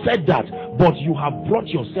have said that, but you have brought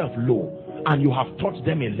yourself low and you have taught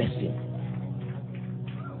them a lesson.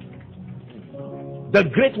 The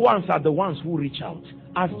great ones are the ones who reach out.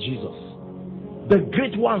 Ask Jesus. The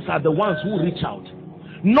great ones are the ones who reach out.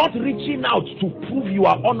 Not reaching out to prove you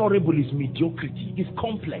are honorable is mediocrity. It's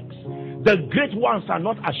complex. The great ones are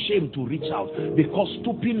not ashamed to reach out because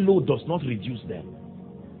stooping low does not reduce them.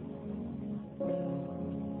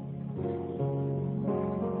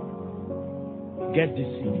 Get this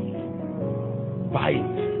CD. Buy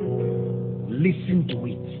it. Listen to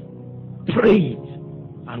it. Pray it.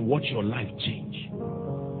 And watch your life change.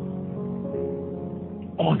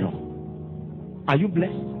 Honor. Are you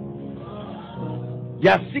blessed?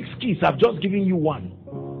 There are 6 keys. I've just given you one.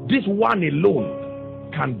 This one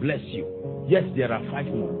alone can bless you. Yes, there are 5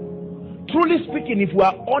 more. Truly speaking, if we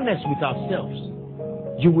are honest with ourselves,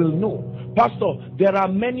 you will know. Pastor, there are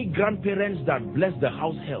many grandparents that bless the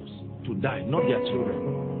house helps to die, not their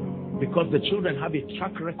children. because the children have a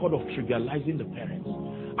track record of trivializing the parents.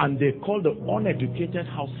 And they call the uneducated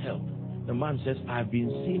house help. The man says, I've been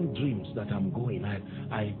seeing dreams that I'm going.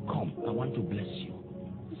 I come. I want to bless you.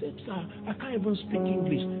 He said, sir, I can't even speak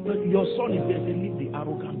English. But your son is there. Say, leave the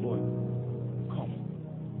arrogant boy. Come.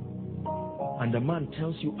 And the man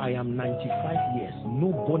tells you, I am 95 years.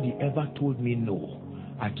 Nobody ever told me no.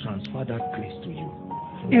 I transfer that grace to you.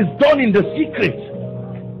 It's done in the secret.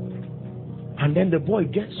 And then the boy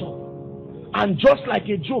gets up. And just like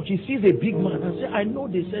a joke, he sees a big man and says, I know.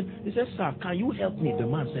 He said, sir, can you help me? The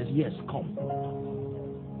man says, yes, come.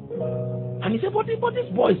 And he said, but this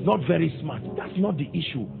boy is not very smart. That's not the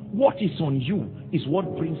issue. What is on you is what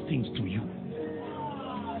brings things to you.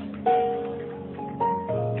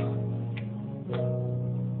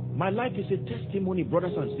 My life is a testimony,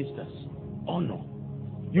 brothers and sisters. Honor.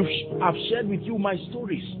 I've shared with you my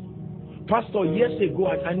stories. Pastor, years ago,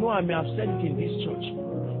 I know I may have said it in this church,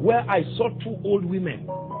 where I saw two old women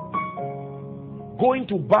going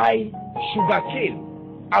to buy sugar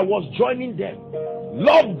cane. I was joining them.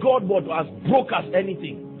 Loved God, but as broke as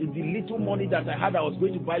anything. The little money that I had, I was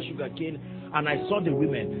going to buy sugar cane, and I saw the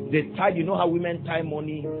women. They tied, you know how women tie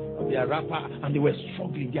money, their wrapper, and they were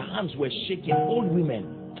struggling. Their hands were shaking, old women.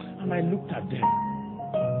 And I looked at them.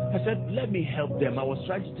 I said, let me help them. I was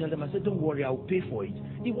trying to tell them, I said, don't worry, I'll pay for it.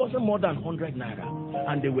 It wasn't more than 100 naira.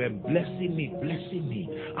 And they were blessing me.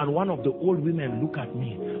 And one of the old women looked at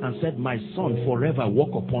me and said, my son, forever walk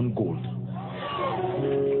upon gold.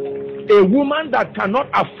 A woman that cannot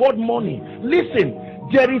afford money. Listen,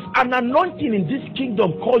 there is an anointing in this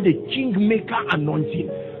kingdom called the kingmaker anointing.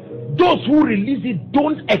 Those who release it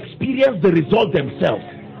don't experience the result themselves,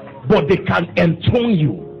 but they can enthrone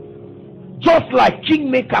you. Just like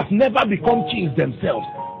kingmakers never become kings themselves,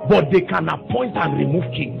 but they can appoint and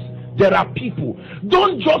remove kings. There are people.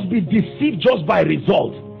 Don't just be deceived just by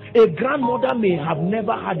results. A grandmother may have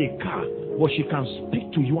never had a car, but she can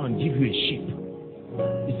speak to you and give you a sheep.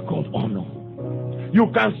 It's called honor. You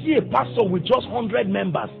can see a pastor with just 100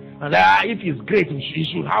 members, and if he's great, he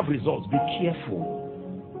should have results. Be careful.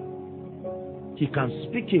 He can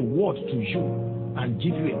speak a word to you and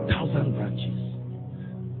give you 1,000 branches.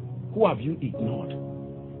 Who have you ignored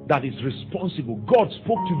that is responsible? God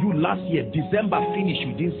spoke to you last year, December finished,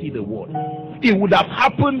 you didn't see the word. It would have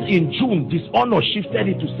happened in June, dishonor shifted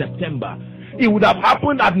it to September. It would have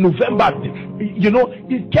happened at November. You know,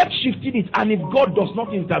 it kept shifting it, and if God does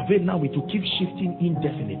not intervene now, it will keep shifting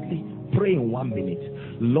indefinitely. Pray in 1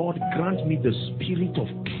 minute. Lord, grant me the spirit of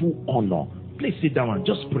true honor. Please sit down and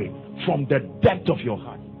just pray from the depth of your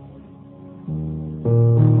heart.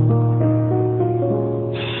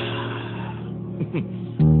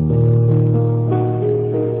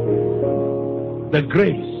 The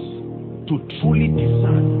grace to truly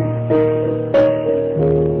discern.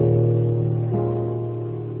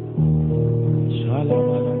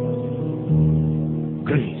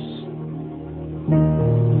 Grace.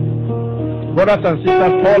 Brothers and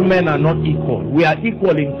sisters, all men are not equal. We are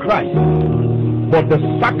equal in Christ, but the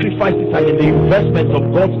sacrifices and the investment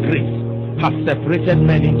of God's grace have separated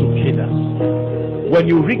men into cadres. When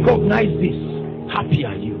you recognize this, happy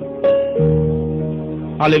are you.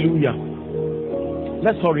 Hallelujah.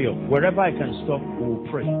 Let's hurry up. Wherever I can stop, we will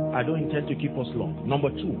pray. I don't intend to keep us long. Number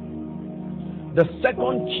 2, the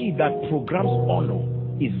second key that programs honor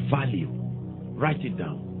is value. Write it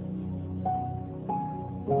down.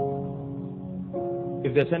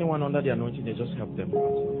 If there's anyone under the anointing, they just help them.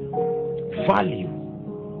 Value.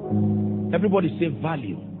 Everybody say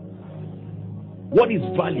value. What is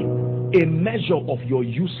value? A measure of your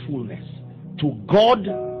usefulness to God,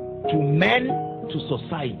 to men, to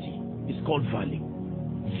society. It's called value.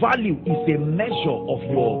 Value is a measure of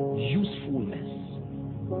your usefulness.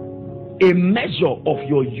 A measure of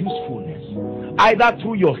your usefulness. Either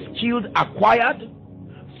through your skills acquired,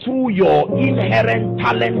 through your inherent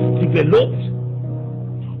talents developed,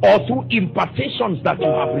 or through impartations that you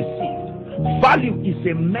have received. Value is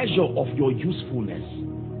a measure of your usefulness.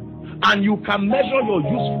 And you can measure your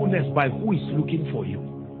usefulness by who is looking for you.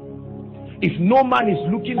 If no man is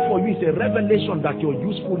looking for you, it's a revelation that your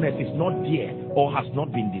usefulness is not there or has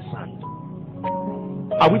not been discerned.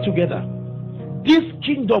 Are we together? This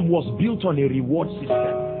kingdom was built on a reward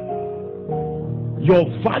system. Your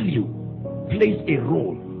value plays a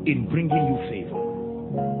role in bringing you favor.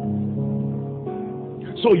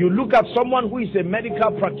 So you look at someone who is a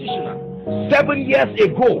medical practitioner. 7 years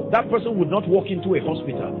ago, that person would not walk into a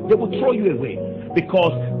hospital. They would throw you away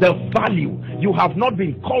because the value, you have not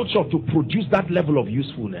been cultured to produce that level of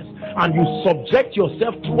usefulness, and you subject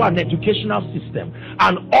yourself to an educational system,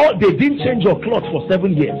 and all they didn't change your clothes for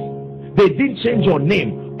 7 years. They didn't change your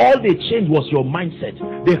name. all they changed was your mindset.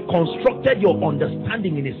 They constructed your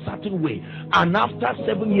understanding in a certain way, and after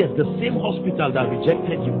 7 years, the same hospital that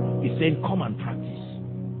rejected you is saying, come and practice.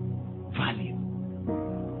 Value.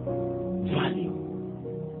 Value.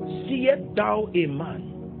 Seest thou a man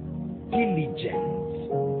diligent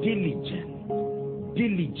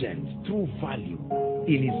through value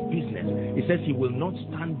in his business? He says he will not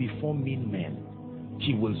stand before mean men,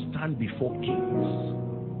 he will stand before kings.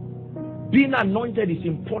 Being anointed is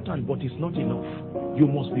important, but it's not enough. You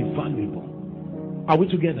must be valuable. Are we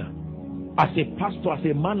together? As a pastor, as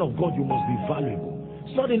a man of God, you must be valuable.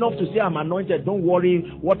 It's not enough to say I'm anointed, don't worry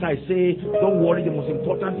what I say, don't worry, the most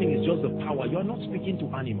important thing is just the power. You are not speaking to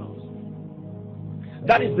animals.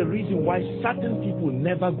 That is the reason why certain people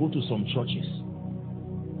never go to some churches.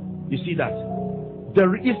 You see that?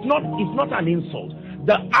 It's not an insult.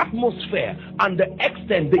 The atmosphere and the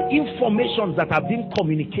extent, the information that are being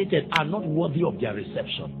communicated are not worthy of their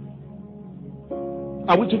reception.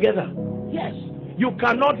 Are we together? Yes. You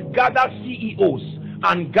cannot gather CEOs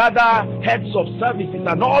and gather heads of services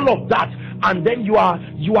and all of that, and then you are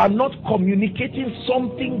not communicating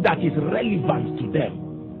something that is relevant to them.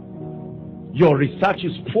 Your research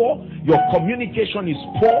is poor, your communication is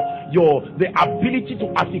poor, the ability to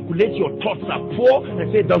articulate your thoughts are poor,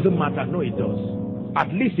 and say it doesn't matter. No, it does. At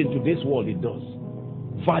least in today's world, it does.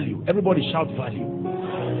 Value. Everybody shout value.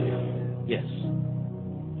 Yes.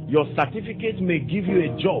 Your certificate may give you a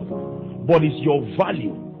job, but it's your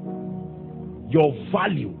value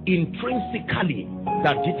intrinsically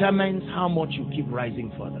that determines how much you keep rising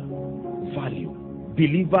further. Value.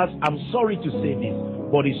 Believers, I'm sorry to say this,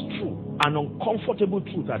 but it's true. An uncomfortable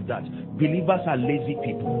truth at that. Believers are lazy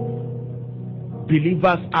people.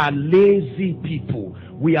 Believers are lazy people.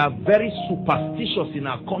 We are very superstitious in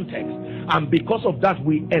our context, and because of that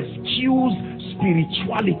we excuse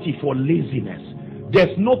spirituality for laziness.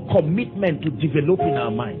 There's no commitment to developing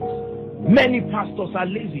our minds. Many pastors are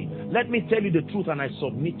lazy. Let me tell you the truth, and I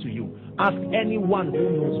submit to you. Ask anyone who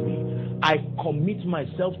knows me. I commit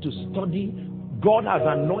myself to study. God has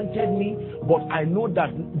anointed me, but I know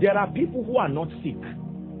that there are people who are not sick.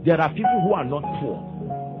 There are people who are not poor.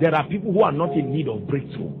 There are people who are not in need of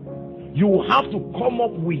breakthrough. You have to come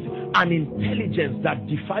up with an intelligence that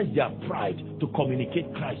defies their pride to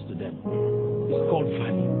communicate Christ to them. It's called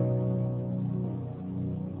value.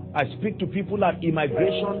 I speak to people at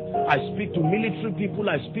immigration, I speak to military people,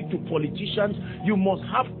 I speak to politicians. You must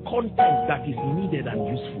have content that is needed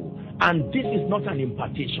and useful. And this is not an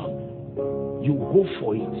impartation. You go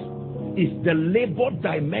for it. It's the labor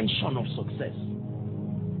dimension of success.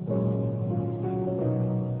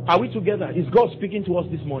 Are we together? Is God speaking to us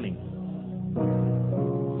this morning?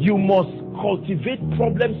 You must cultivate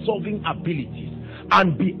problem-solving abilities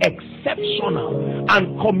and be exceptional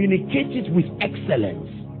and communicate it with excellence.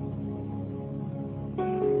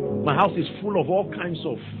 My house is full of all kinds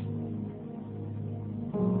of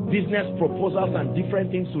business proposals and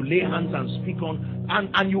different things to lay hands and speak on,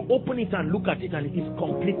 and you open it and look at it and it is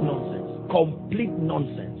complete nonsense. Complete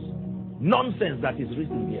nonsense. Nonsense that is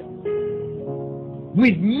written here.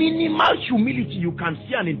 With minimal humility, you can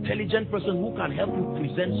see an intelligent person who can help you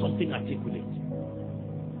present something articulate.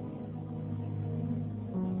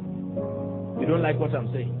 You don't like what I'm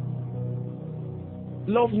saying?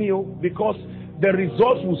 Love me, because the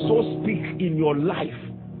results will so speak in your life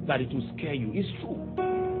that it will scare you. It's true.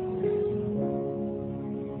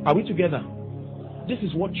 Are we together? This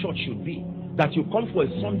is what church should be. That you come for a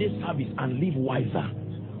Sunday service and live wiser.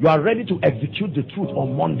 You are ready to execute the truth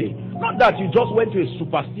on Monday. Not that you just went to a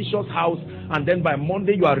superstitious house and then by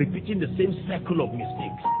Monday you are repeating the same circle of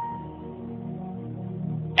mistakes.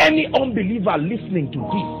 Any unbeliever listening to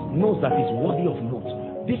this knows that it's worthy of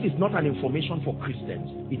note. This is not an information for Christians.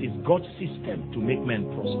 It is God's system to make men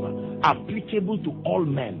prosper. Applicable to all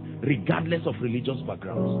men, regardless of religious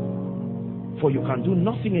backgrounds. For you can do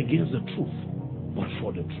nothing against the truth, but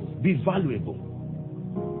for the truth. Be valuable.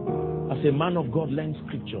 As a man of God, learn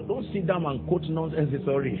scripture. Don't sit down and quote nonsense.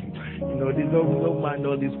 Sorry, don't mind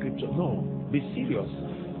all these scriptures. No, be serious.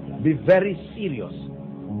 Be very serious.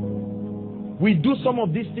 We do some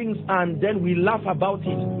of these things and then we laugh about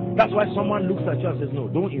it. That's why someone looks at you and says, no,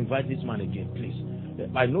 don't invite this man again, please.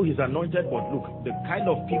 I know he's anointed, but look, the kind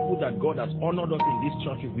of people that God has honored us in this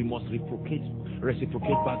church, we must reciprocate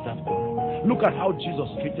back that honor. Look at how Jesus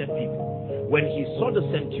treated people. When he saw the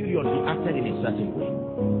centurion, he acted in a certain way.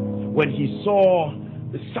 When he saw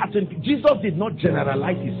Jesus did not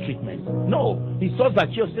generalize his treatment. No, he saw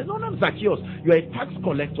Zacchaeus. He said, no, Zacchaeus, you are a tax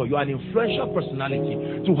collector, you are an influential personality.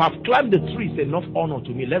 To have climbed the tree is enough honor to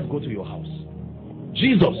me. Let's go to your house.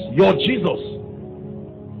 Jesus, your Jesus.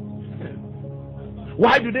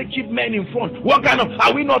 Why do they keep men in front? What kind of,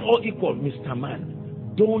 are we not all equal? Mr. Man,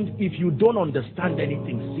 if you don't understand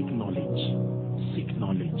anything, seek knowledge. Seek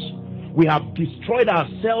knowledge. We have destroyed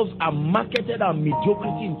ourselves and marketed our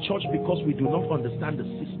mediocrity in church because we do not understand the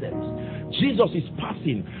systems. Jesus is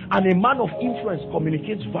passing, and a man of influence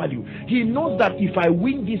communicates value. He knows that if I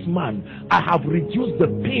win this man, I have reduced the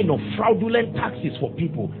pain of fraudulent taxes for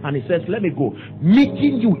people. And he says, let me go.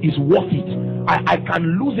 Meeting you is worth it. I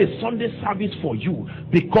can lose a Sunday service for you,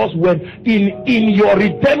 because when in your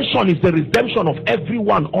redemption is the redemption of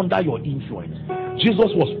everyone under your influence.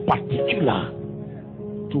 Jesus was particular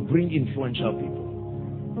to bring influential people.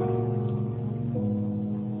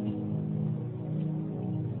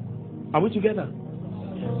 Are we together?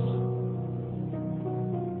 Yes.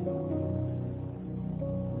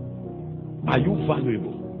 Are you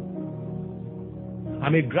valuable?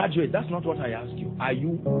 I'm a graduate. That's not what I asked you. Are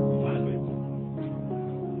you valuable?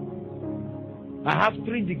 I have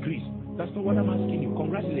 3 degrees. That's not what I'm asking you.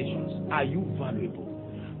 Congratulations. Are you valuable?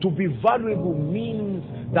 To be valuable means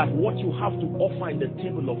that what you have to offer in the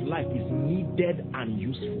table of life is needed and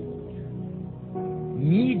useful.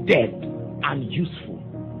 Needed and useful.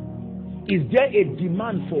 Is there a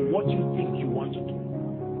demand for what you think you want to do?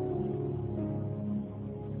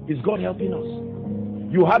 Is God helping us?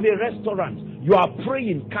 You have a restaurant. You are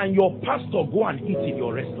praying. Can your pastor go and eat in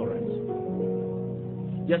your restaurant?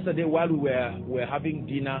 Yesterday while we were having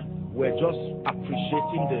dinner, we're just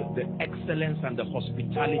appreciating the excellence and the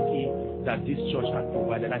hospitality that this church had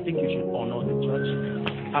provided. I think you should honor the church.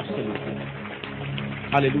 Absolutely.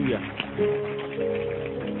 Hallelujah.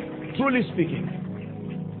 Truly speaking,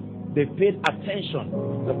 they paid attention.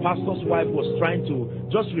 The pastor's wife was trying to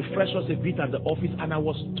just refresh us a bit at the office, and I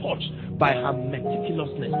was touched by her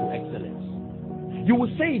meticulousness to excellence. You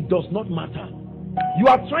will say it does not matter. You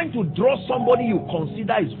are trying to draw somebody you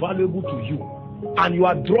consider is valuable to you, and you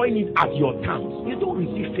are drawing it at your terms. You don't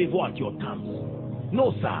receive favor at your terms.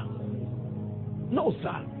 No, sir. No,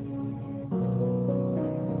 sir.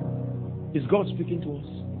 Is God speaking to us?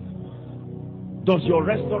 Does your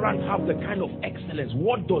restaurant have the kind of excellence?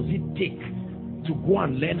 What does it take to go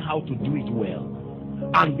and learn how to do it well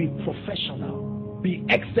and be professional, be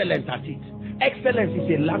excellent at it? Excellence is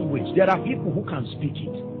a language. There are people who can speak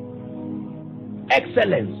it.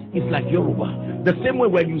 Excellence is like Yoruba. The same way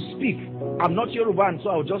when you speak, I'm not Yoruba, and so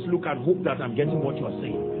I'll just look and hope that I'm getting what you are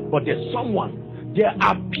saying. But there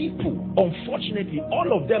are people, unfortunately,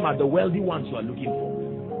 all of them are the wealthy ones you are looking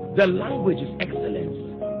for. The language is excellence.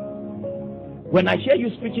 When I hear you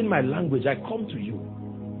speaking my language, I come to you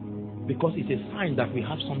because it's a sign that we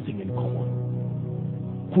have something in common.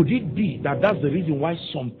 Could it be that that's the reason why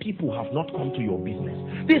some people have not come to your business?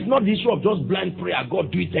 This is not the issue of just blind prayer.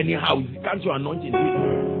 God, do it anyhow. If you can't, your anointing, do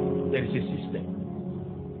it. There is a system.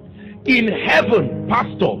 In heaven,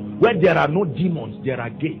 pastor, where there are no demons, there are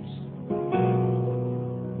gates.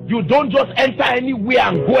 You don't just enter anywhere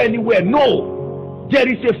and go anywhere. No. There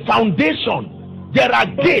is a foundation. There are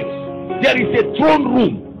gates. There is a throne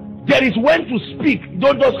room. There is when to speak.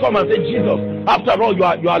 Don't just come and say, Jesus, after all, you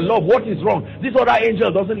are love. What is wrong? This other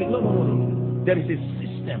angel doesn't. No. There is a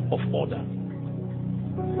system of order.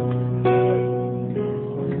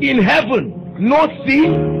 In heaven, no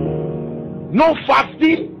sin, no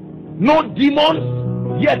fasting, no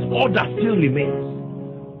demons, yet order still remains.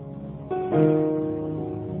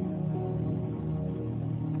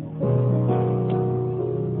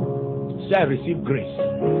 So I receive grace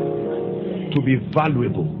to be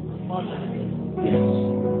valuable.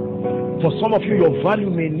 Yes. For some of you, your value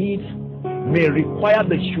may require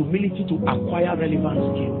the humility to acquire relevant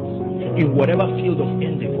skills in whatever field of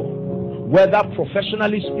endeavor, whether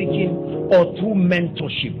professionally speaking or through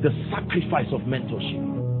mentorship, the sacrifice of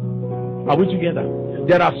mentorship. Are we together?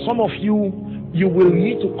 There are some of you will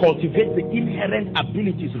need to cultivate the inherent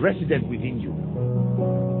abilities resident within you.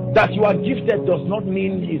 That you are gifted does not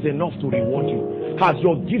mean is enough to reward you. Has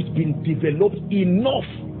your gift been developed enough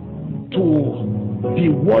to be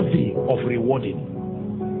worthy of rewarding?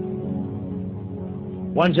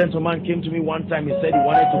 One gentleman came to me one time. He said he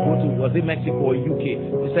wanted to go to, was it Mexico or UK?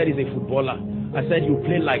 He said he's a footballer. I said, you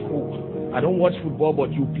play like who? I don't watch football,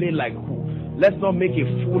 but you play like who? Let's not make a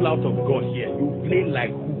fool out of God here. You play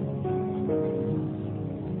like who?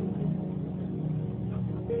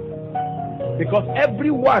 Because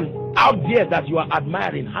everyone out there that you are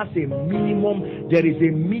admiring has a minimum, there is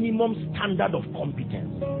a minimum standard of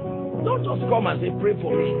competence. Don't just come and say, pray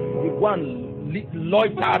for me. You go and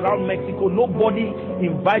loiter around Mexico. Nobody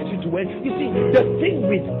invites you to where. You see, the thing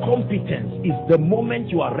with competence is the moment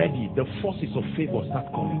you are ready, the forces of favor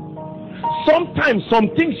start coming. Sometimes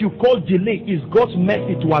some things you call delay is God's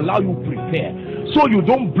mercy to allow you prepare. so you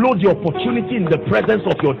don't blow the opportunity in the presence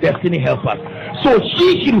of your destiny helpers. So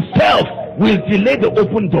he himself will delay the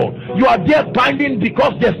open door. You are there binding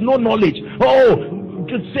because there's no knowledge. Oh,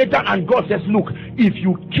 Satan and God says, look, if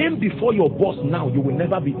you came before your boss now, you will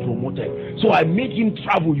never be promoted. So I made him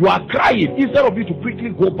travel. You are crying. Instead of you to quickly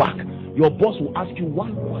go back, your boss will ask you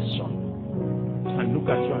one question and look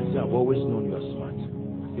at you and say, I've always known you are smart.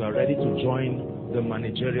 You are ready to join the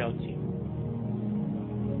managerial team.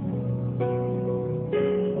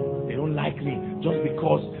 They don't like me just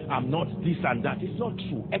because I'm not this and that. It's not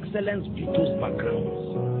true. Excellence vetoes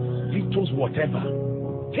backgrounds, vetoes whatever.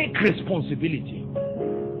 Take responsibility.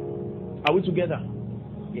 Are we together?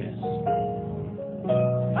 Yes.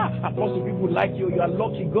 Apostle, people like you. You are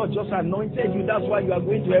lucky. God just anointed you. That's why you are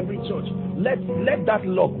going to every church. Let that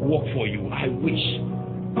luck work for you. I wish.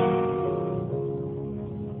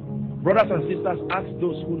 Brothers and sisters, ask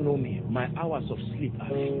those who know me. My hours of sleep are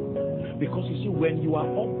few. Because you see, when you are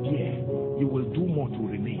up there, you will do more to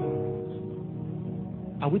remain.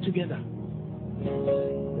 Are we together?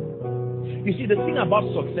 You see, the thing about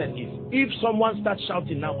success is, if someone starts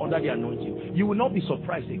shouting now under the anointing, you will not be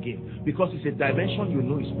surprised again, because it's a dimension you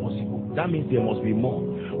know is possible. That means there must be more.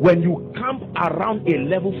 When you camp around a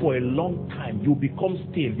level for a long time, you become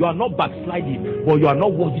stale. You are not backsliding, but you are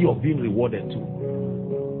not worthy of being rewarded too.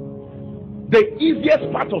 The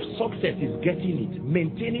easiest part of success is getting it.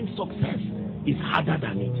 Maintaining success is harder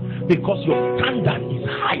than it, because your standard is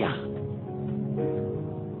higher.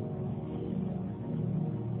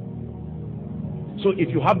 So if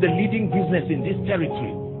you have the leading business in this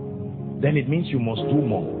territory, then it means you must do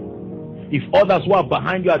more. If others who are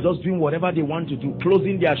behind you are just doing whatever they want to do,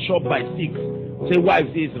 closing their shop by 6, say, wife,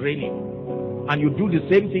 say it's raining, and you do the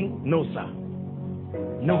same thing, no sir.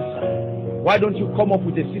 No sir. Why don't you come up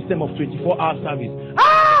with a system of 24-hour service?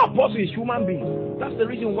 Boss is human beings. That's the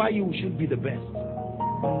reason why you should be the best.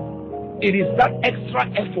 It is that extra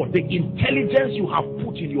effort, the intelligence you have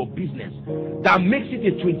put in your business, that makes it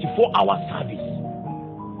a 24-hour service.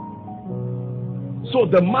 So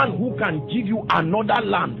the man who can give you another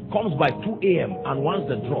land comes by 2 a.m. and wants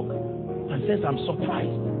the drug and says, I'm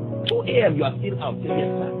surprised. 2 a.m. you are still out. Say, yes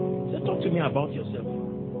sir. Say, talk to me about yourself.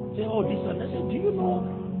 Say, oh, this and that. Say, do you know,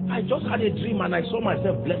 I just had a dream and I saw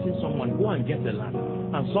myself blessing someone. Go and get the land.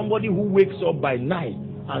 And somebody who wakes up by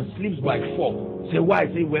 9 and sleeps by 4. Say, why?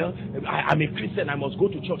 Say, well, I'm a Christian, I must go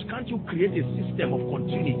to church. Can't you create a system of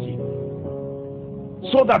continuity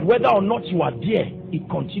so that whether or not you are there, it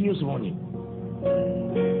continues running?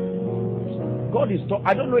 God is talking.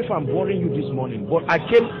 I don't know if I'm boring you this morning, but I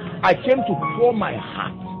came to pour my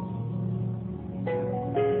heart.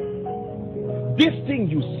 This thing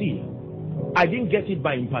you see, I didn't get it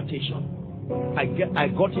by impartation. I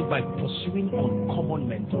got it by pursuing uncommon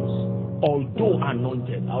mentors. Although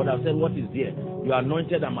anointed, I would have said, what is there? You are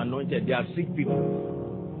anointed, I'm anointed. There are sick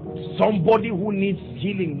people. Somebody who needs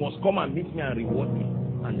healing must come and meet me and reward me,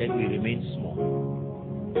 and then we remain small.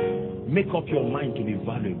 Make up your mind to be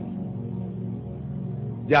valuable.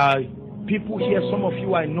 There are people here, some of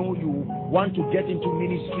you I know, you want to get into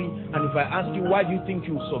ministry, and if I ask you, why do you think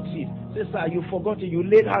you will succeed? Say, sir, you forgot it. You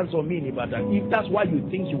laid hands on me in Ibadan. If that's why you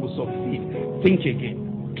think you will succeed, think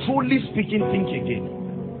again. Truly speaking, think again.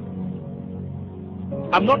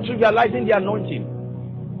 I'm not trivializing the anointing,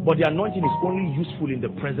 but the anointing is only useful in the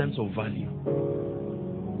presence of value.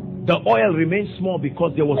 The oil remains small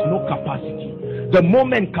because there was no capacity. The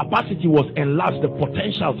moment capacity was enlarged, the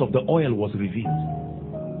potentials of the oil was revealed.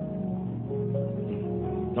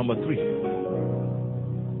 Number 3.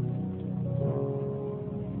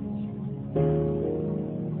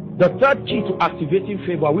 The third key to activating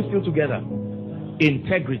favor, are we still together?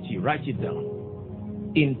 Integrity. Write it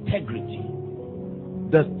down. Integrity.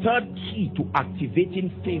 The third key to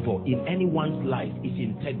activating favor in anyone's life is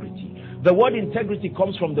integrity. The word integrity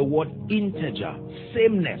comes from the word integer,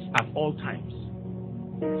 sameness at all times.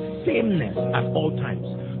 Sameness at all times.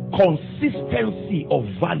 Consistency of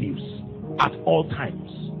values at all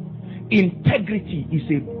times. Integrity is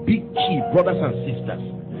a big key, brothers and sisters.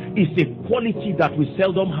 It's a quality that we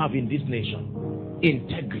seldom have in this nation.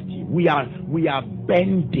 Integrity. We are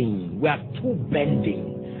bending. We are too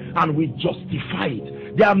bending, and we justify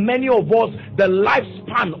it. There are many of us, the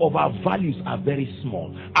lifespan of our values are very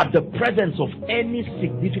small. At the presence of any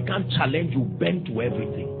significant challenge, you bend to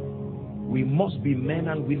everything. We must be men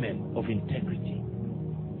and women of integrity.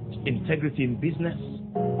 Integrity in business.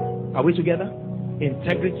 Are we together?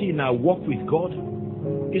 Integrity in our walk with God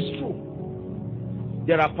is true.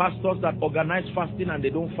 There are pastors that organize fasting and they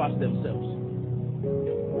don't fast themselves.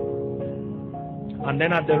 And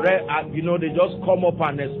then at the they just come up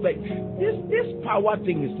and expect. This power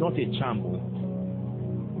thing is not a charm.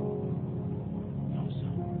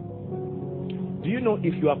 Do you know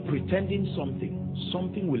if you are pretending something,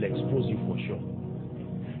 something will expose you for sure.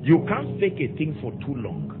 You can't fake a thing for too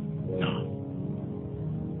long. No.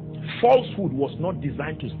 Falsehood was not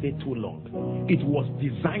designed to stay too long. It was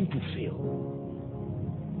designed to fail.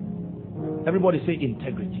 Everybody say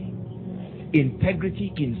integrity.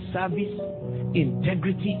 Integrity in service,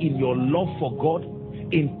 integrity in your love for God,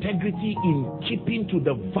 integrity in keeping to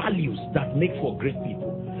the values that make for great people.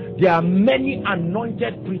 There are many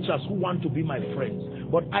anointed preachers who want to be my friends,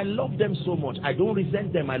 but I love them so much. I don't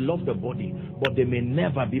resent them. I love the body, but they may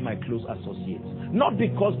never be my close associates. Not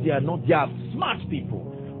because they are smart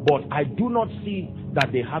people, but I do not see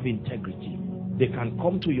that they have integrity. They can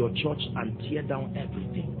come to your church and tear down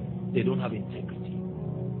everything. They don't have integrity.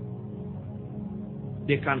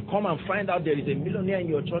 They can come and find out there is a millionaire in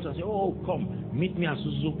your church and say, oh, come, meet me at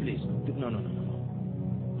Suzu's place. No.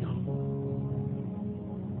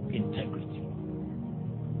 Integrity.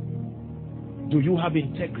 Do you have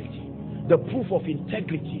integrity? The proof of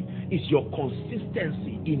integrity is your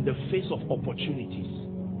consistency in the face of opportunities.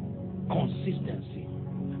 Consistency.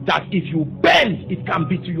 That if you bend, it can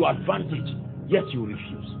be to your advantage, yet you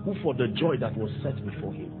refuse. Who for the joy that was set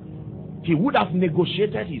before him? He would have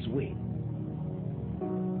negotiated his way.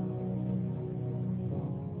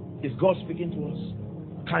 Is God speaking to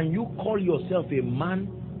us? Can you call yourself a man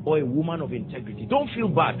or a woman of integrity? Don't feel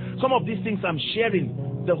bad. Some of these things I'm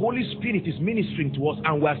sharing, the Holy Spirit is ministering to us,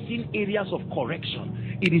 and we are seeing areas of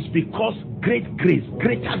correction. It is because great grace,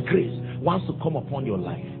 greater grace wants to come upon your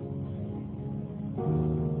life.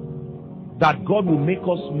 That God will make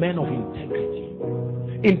us men of integrity.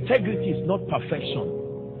 Integrity is not perfection.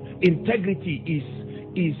 Integrity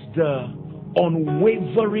is the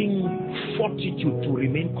unwavering fortitude to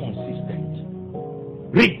remain consistent.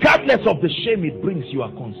 Regardless of the shame it brings, you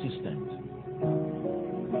are consistent.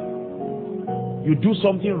 You do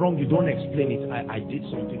something wrong, you don't explain it. I did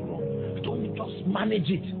something wrong. Don't just manage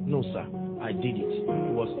it. No, sir, I did it.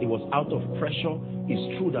 It was out of pressure.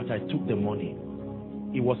 It's true that I took the money.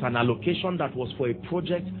 It was an allocation that was for a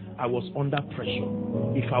project. I was under pressure.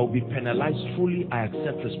 If I will be penalized fully, I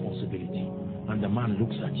accept responsibility. And the man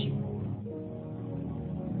looks at you.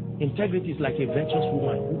 Integrity is like a virtuous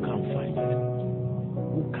woman. Who can find it?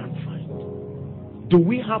 Who can find it? Do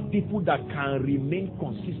we have people that can remain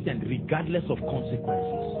consistent regardless of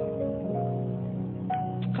consequences?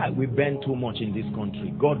 We burn too much in this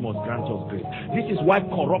country. God must grant us grace. This is why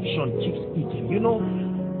corruption keeps eating. You know,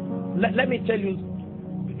 let me tell you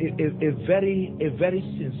a very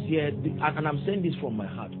sincere, and I'm saying this from my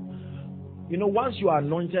heart. You know, once you are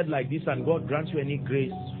anointed like this and God grants you any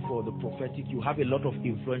grace for the prophetic, you have a lot of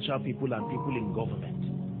influential people and people in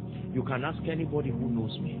government. You can ask anybody who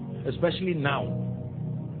knows me, especially now.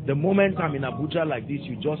 The moment I'm in Abuja like this,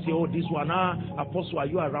 you just say, oh, this one, Apostle, are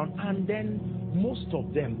you around? And then most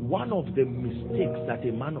of them, one of the mistakes that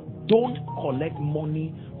a man, don't collect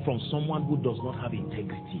money from someone who does not have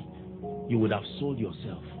integrity. You would have sold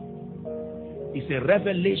yourself. It's a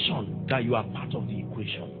revelation that you are part of the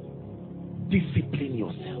equation. Discipline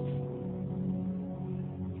yourself.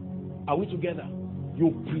 Are we together?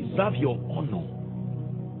 You preserve your honor.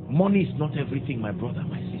 Money is not everything, my brother,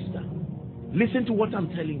 my sister. Listen to what I'm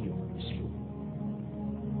telling you. It's true.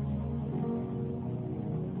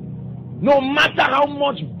 No matter how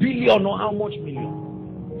much billion or how much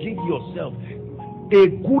million, give yourself a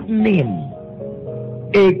good name.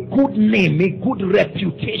 A good name, a good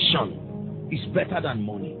reputation is better than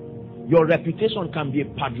money. Your reputation can be a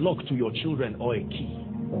padlock to your children or a key.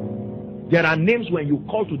 There are names when you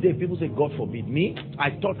call today, people say, God forbid me. I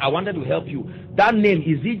thought I wanted to help you. That name,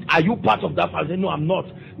 are you part of that family? No, I'm not.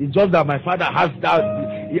 It's just that my father has that.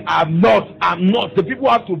 I'm not. The people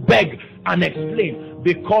have to beg and explain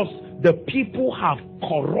because the people have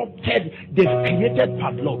corrupted, they've created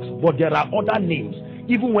padlocks, but there are other names.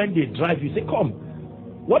 Even when they drive, you say, come.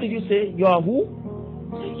 What did you say? You are who?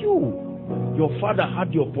 Say you. Your father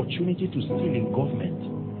had the opportunity to steal in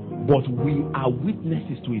government, but we are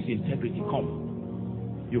witnesses to his integrity.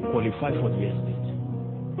 Come. You qualify for the estate.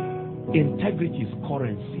 Integrity is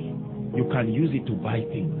currency. You can use it to buy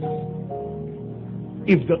things.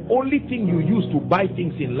 If the only thing you use to buy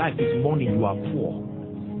things in life is money, you are poor.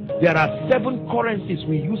 There are 7 currencies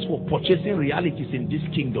we use for purchasing realities in this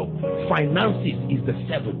kingdom. Finances is the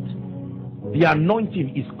 7th. The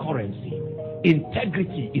anointing is currency.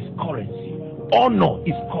 Integrity is currency. Honor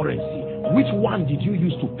is currency. Which one did you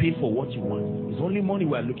use to pay for what you want? It's only money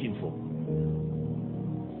we are looking for.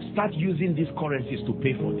 Start using these currencies to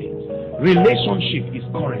pay for things. Relationship is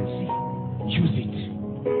currency. Use it.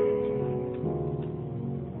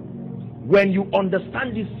 When you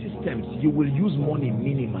understand these systems, you will use money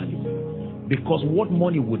minimally. Because what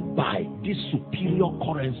money would buy, these superior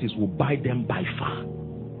currencies will buy them by far.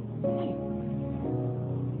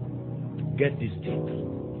 Get this thing.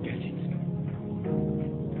 Get it.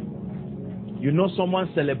 You know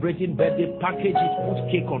someone celebrating birthday, package it,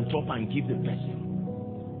 put cake on top and give the person.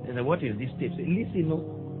 They say, what is this tape? Say, listen, no.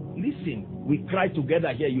 Listen. We cry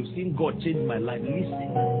together here. You've seen God change my life.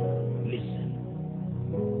 Listen. Listen.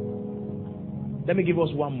 Let me give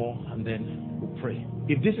us one more and then we'll pray.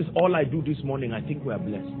 If this is all I do this morning, I think we are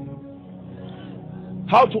blessed.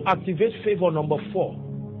 How to activate favor number 4.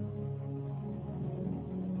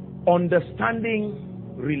 Understanding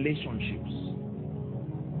relationships.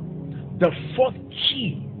 The 4th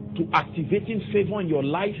key to activating favor in your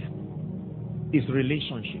life is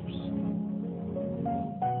relationships.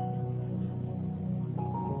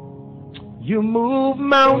 You move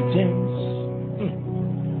mountains.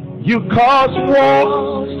 You cause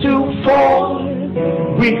walls to fall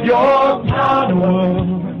with your power.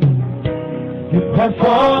 You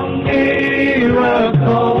perform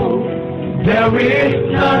miracles. There is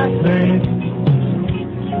nothing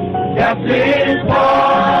that's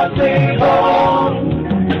impossible.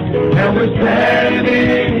 And we're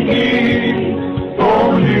standing here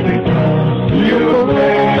only because you move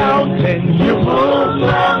mountains. You move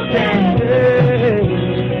mountains.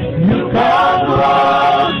 You cause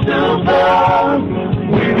walls to fall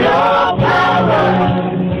with your power.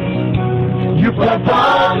 You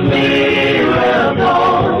perform miracles.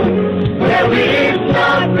 There is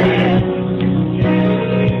nothing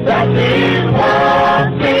that's impossible.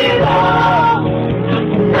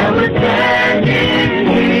 And we're standing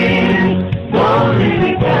here only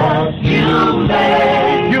because you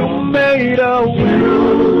made a way.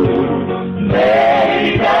 You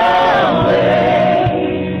made a way.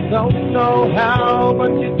 Don't know how,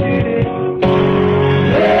 but you did it.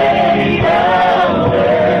 Made a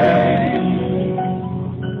way.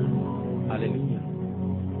 Hallelujah.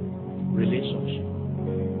 Relationship.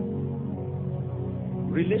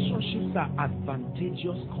 Relationships are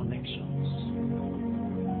advantageous connections.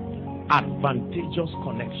 Advantageous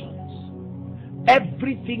connections.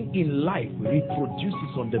 Everything in life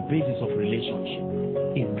reproduces on the basis of relationship,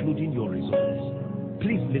 including your results.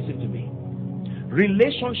 Please listen to me.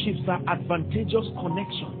 Relationships are advantageous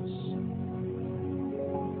connections.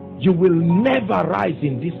 You will never rise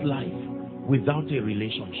in this life without a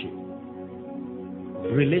relationship.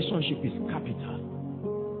 Relationship is capital.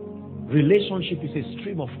 Relationship is a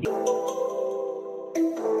stream of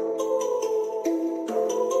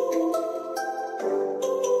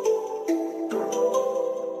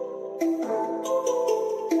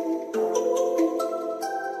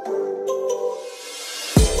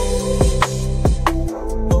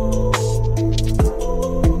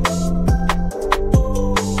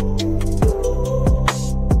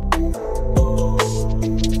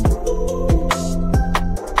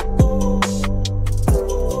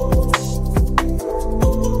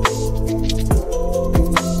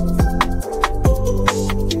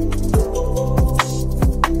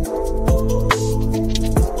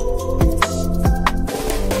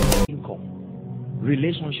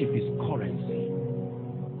relationship is currency.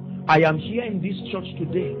 I am here in this church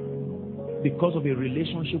today because of a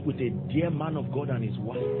relationship with a dear man of God and his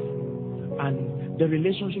wife. And the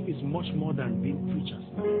relationship is much more than being preachers.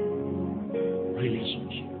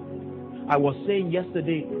 Relationship. I was saying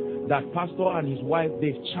yesterday that pastor and his wife,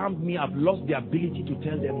 they've charmed me. I've lost the ability to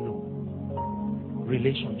tell them no.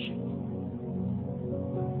 Relationship.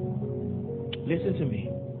 Listen to me.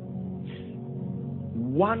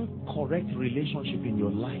 One correct relationship in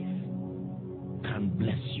your life can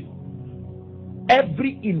bless you.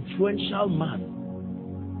 Every influential man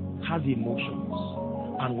has emotions,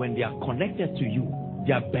 and when they are connected to you,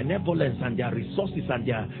 their benevolence and their resources and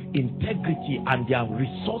their integrity and their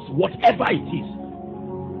resource, whatever it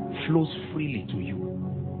is, flows freely to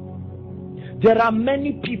you. There are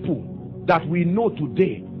many people that we know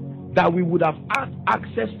today that we would have had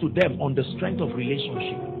access to them on the strength of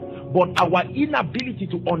relationship. But our inability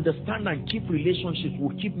to understand and keep relationships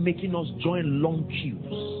will keep making us join long queues.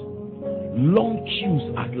 Long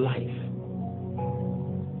queues at life.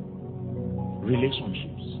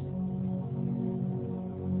 Relationships.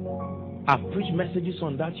 I've preached messages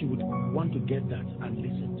on that. You would want to get that and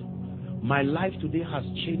listen to. My life today has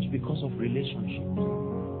changed because of relationships.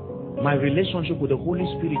 My relationship with the Holy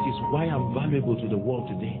Spirit is why I'm valuable to the world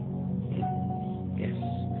today. Yes.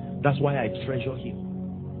 That's why I treasure Him.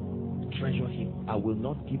 Treasure Him. I will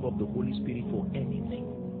not give up the Holy Spirit for anything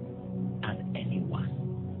and anyone.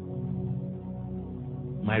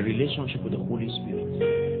 My relationship with the Holy Spirit.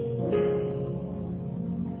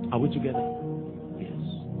 Are we together? Yes.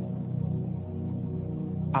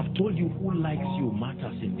 I've told you who likes you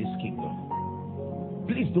matters in this kingdom.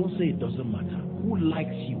 Please don't say it doesn't matter. Who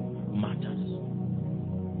likes you matters.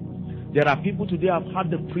 There are people today I've had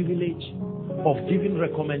the privilege of giving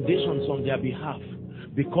recommendations on their behalf,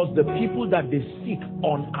 because the people that they seek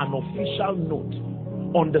on an official note,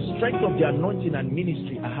 on the strength of their anointing and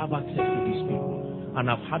ministry, I have access to these people.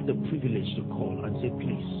 And I've had the privilege to call and say,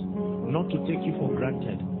 please, not to take you for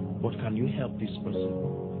granted, but can you help this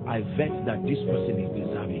person? I vet that this person is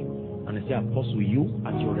deserving. And I say, Apostle, you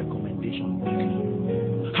at your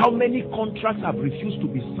recommendation. How many contracts have refused to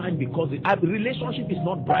be signed because relationship is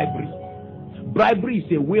not bribery. Bribery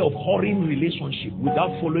is a way of whoring relationship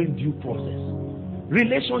without following due process.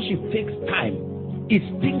 Relationship takes time. It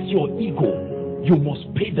stings your ego. You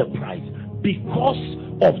must pay the price because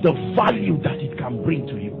of the value that it can bring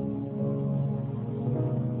to you.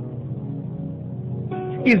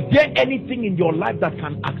 Is there anything in your life that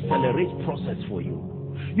can accelerate process for you?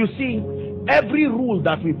 You see, every rule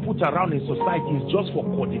that we put around in society is just for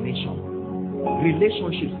coordination.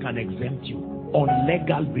 Relationships can exempt you on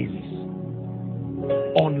legal basis.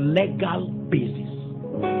 On legal basis.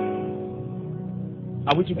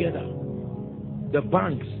 Are we together? The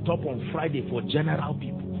banks stop on Friday for general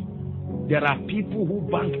people. There are people who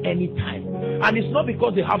bank anytime. And it's not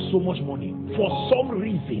because they have so much money. For some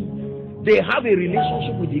reason, they have a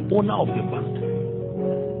relationship with the owner of the bank.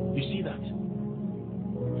 You see that?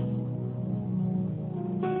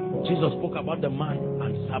 Jesus spoke about the man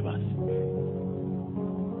and Sabbath.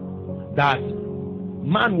 That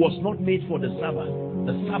man was not made for the Sabbath.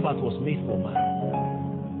 The Sabbath was made for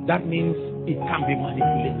man. That means it can be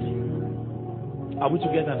manipulated. Are we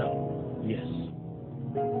together now? Yes.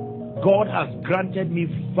 God has granted me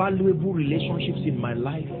valuable relationships in my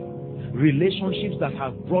life. Relationships that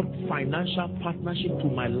have brought financial partnership to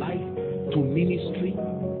my life, to ministry.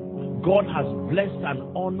 God has blessed and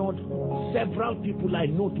honored several people I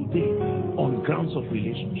know today on grounds of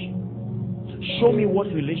relationship. Show me what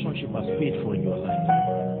relationship has paid for in your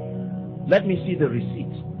life. Let me see the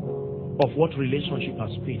receipt of what relationship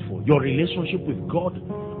has paid for. Your relationship with God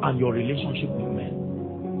and your relationship with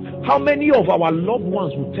men. How many of our loved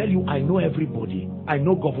ones will tell you, I know everybody. I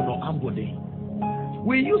know Governor Ambode.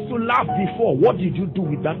 We used to laugh before. What did you do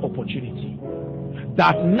with that opportunity?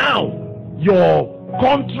 That now your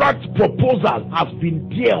contract proposal has been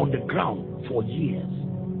there on the ground for years.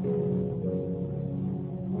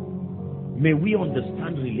 May we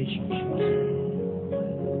understand relationships.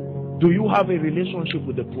 Do you have a relationship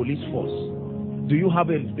with the police force? Do you have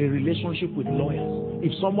a relationship with lawyers?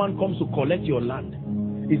 If someone comes to collect your land,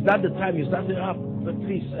 is that the time you start saying,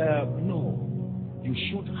 please, no. You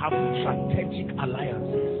should have strategic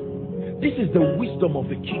alliances. This is the wisdom of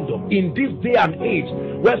the kingdom. In this day and age,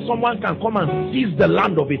 where someone can come and seize the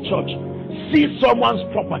land of a church, seize someone's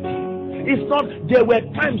property. It's not, there were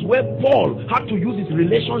times where Paul had to use his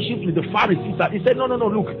relationships with the Pharisees. And he said, no,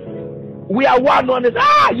 look, we are one on it.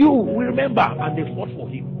 We remember. And they fought for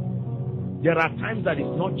him. There are times that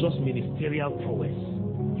it's not just ministerial prowess.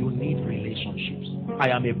 You need relationships. I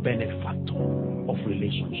am a benefactor of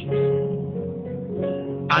relationships.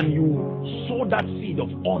 And you sow that seed of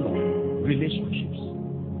honor, relationships.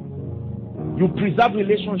 You preserve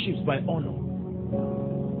relationships by honor.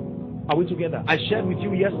 Are we together? I shared with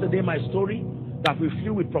you yesterday my story that we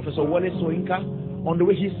flew with Professor Wale Soyinka. On the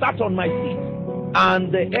way, he sat on my seat,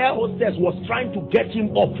 and the air hostess was trying to get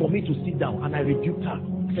him up for me to sit down, and I rebuked her.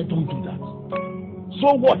 I said, don't do that.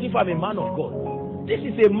 So what if I'm a man of God? This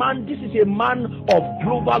is a man of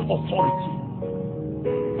global authority.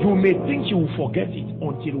 You may think you will forget it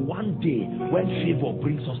until one day when favor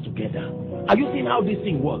brings us together. Are you seeing how this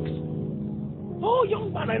thing works? Oh,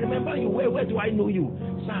 young man, I remember you. Where do I know you?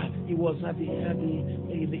 Sir, he was at the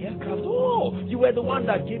aircraft. Oh, you were the one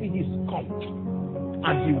that gave me this. Come.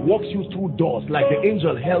 And he walks you through doors like the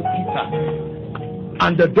angel held Peter.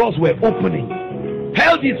 And the doors were opening.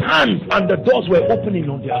 Held his hands and the doors were opening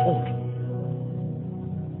on their own.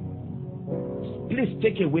 Please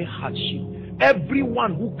take away hardship.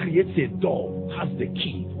 Everyone who creates a door has the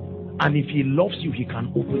key. And if he loves you, he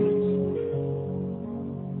can open it.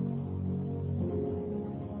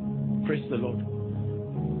 Praise the Lord.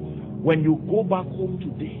 When you go back home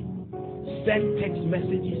today, send text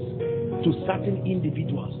messages to certain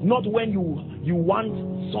individuals. Not when you want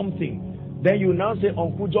something. Then you now say,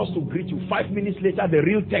 Uncle, just to greet you. 5 minutes later, the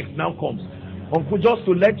real text now comes. Uncle, just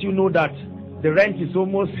to let you know that the rent is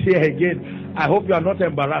almost here again. I hope you are not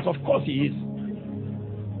embarrassed. Of course he is.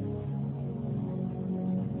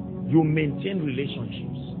 You maintain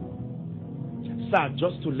relationships. Sir,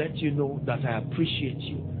 just to let you know that I appreciate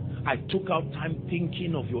you. I took out time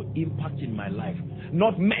thinking of your impact in my life.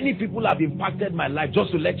 Not many people have impacted my life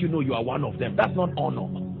just to let you know you are one of them. That's not honor.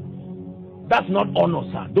 That's not honor,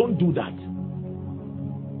 sir. Don't do that.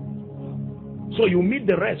 So you meet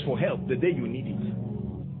the rest for help the day you need it.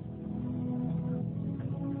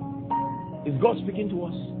 Is God speaking to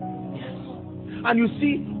us? Yes. And you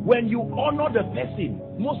see, when you honor the person,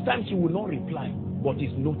 most times he will not reply, but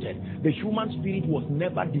it's noted. The human spirit was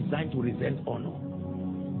never designed to resent honor.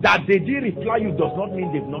 That they did reply you does not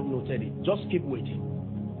mean they've not noted it. Just keep waiting.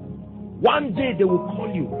 One day they will call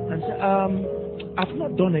you and say, I've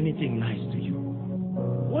not done anything nice to you.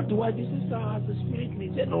 What do I do? This is the spirit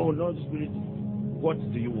lead. Say, no, not the spirit. What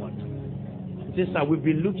do you want? He says, sir, we've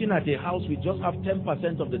been looking at a house. We just have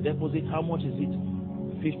 10% of the deposit. How much is it?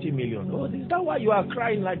 50 million. Oh, is that why you are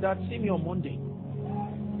crying like that? See me on Monday.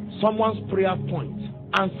 Someone's prayer point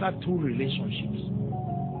answered 2 relationships.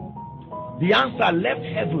 The answer left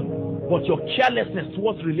heaven, but your carelessness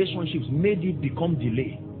towards relationships made it become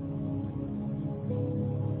delay.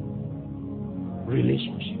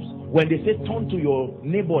 Relationships. When they say turn to your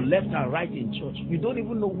neighbor left and right in church, you don't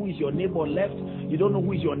even know who is your neighbor left. You don't know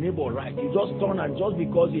who is your neighbor right. You just turn, and just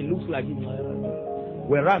because he looks like it.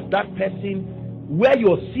 Whereas that person, where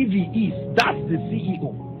your CV is, that's the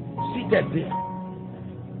CEO seated there.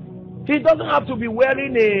 He doesn't have to be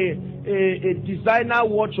wearing a designer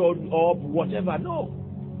watch or whatever. No.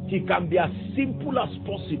 He can be as simple as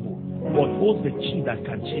possible, but holds the key that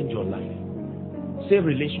can change your life. Say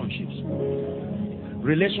relationships.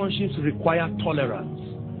 Relationships require tolerance.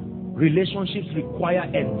 Relationships require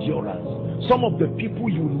endurance. Some of the people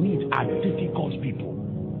you need are difficult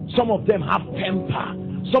people. Some of them have temper.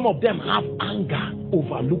 Some of them have anger.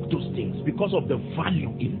 Overlook those things because of the value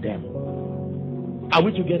in them. Are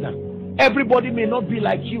we together? Everybody may not be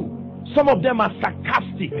like you. Some of them are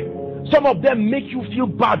sarcastic. Some of them make you feel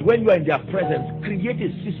bad when you are in their presence. Create a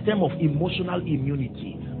system of emotional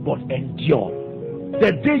immunity, but endure.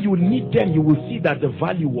 The day you need them, you will see that the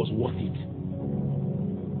value was worth it.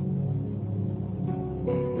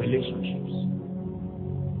 Relationships.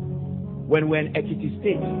 When we're in Ekiti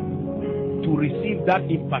State to receive that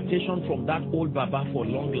impartation from that old Baba for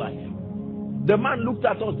long life, the man looked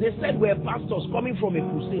at us. They said we're pastors coming from a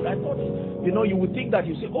crusade. I thought, you would think that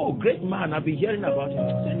you say, oh, great man, I've been hearing about him.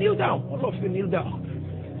 Say, kneel down. All of you kneel down.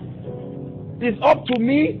 It's up to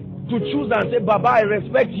me to choose and say, Baba, I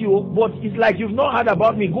respect you, but it's like you've not heard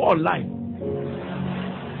about me. Go online.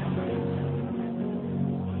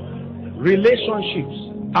 Relationships.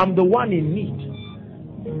 I'm the one in need.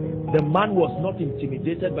 The man was not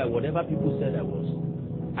intimidated by whatever people said I was.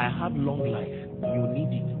 I have long life. You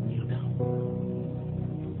need it. Kneel down.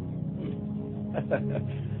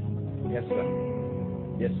 Yes, sir.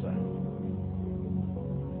 Yes, sir.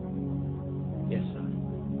 Yes, sir.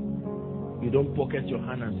 You don't pocket your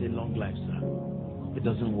hand and say long life, sir. It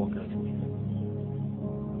doesn't work that way.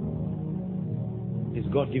 Is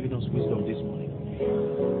God giving us wisdom this morning?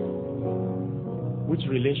 Which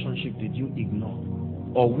relationship did you ignore?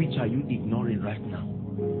 Or which are you ignoring right now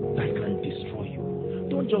that can destroy you?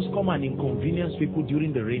 Don't just come and inconvenience people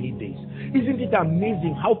during the rainy days. Isn't it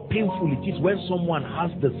amazing how painful it is when someone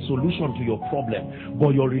has the solution to your problem,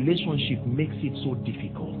 but your relationship makes it so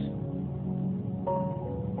difficult?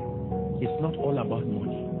 It's not all about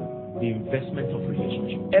money. The investment of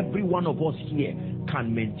relationship. Every one of us here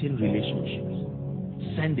can maintain relationships.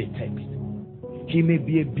 Send a text. He may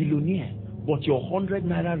be a billionaire, but your 100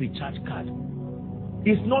 naira recharge card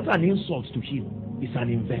is not an insult to him. It's an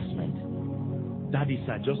investment. That is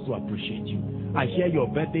just to appreciate you. I hear your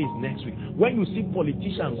birthday is next week. When you see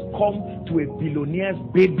politicians come to a billionaire's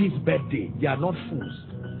baby's birthday, they are not fools.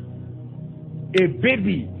 A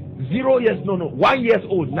baby, 1 year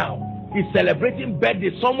old now, is celebrating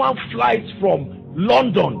birthday. Someone flies from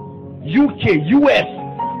London, UK, US,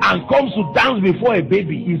 and comes to dance before a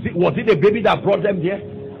baby. Was it a baby that brought them there?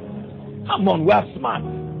 Come on, we are smart.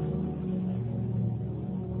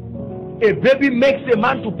 A baby makes a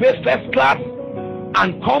man to pay first class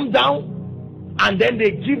and come down, and then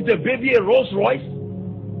they give the baby a Rolls Royce.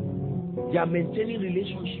 They are maintaining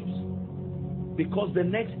relationships because the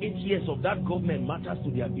next 8 years of that government matters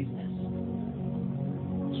to their business.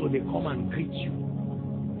 So they come and greet you,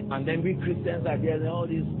 and then we Christians are there, all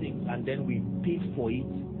these things, and then we pay for it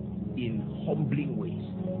in humbling ways.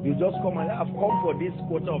 You just come and I've come for this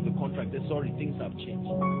quarter of the contract. Sorry, things have changed.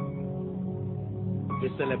 The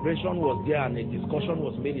celebration was there and a discussion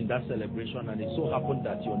was made in that celebration, and it so happened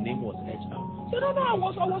that your name was etched out. So no, I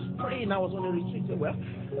was praying. I was on a retreat. Well,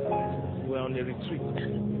 we're on a retreat.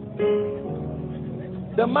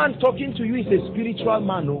 The man talking to you is a spiritual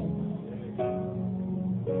man. Oh.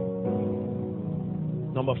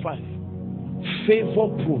 Number 5,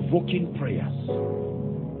 favor-provoking prayers.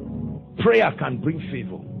 Prayer can bring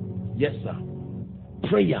favor. Yes, sir.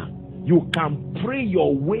 Prayer. You can pray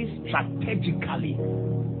your way strategically.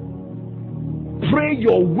 Pray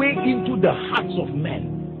your way into the hearts of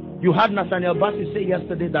men. You heard Nathaniel Bassey say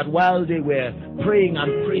yesterday that while they were praying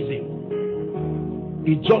and praising,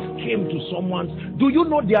 it just came to someone's. Do you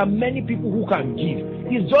know there are many people who can give?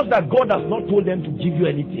 It's just that God has not told them to give you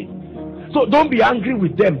anything. So don't be angry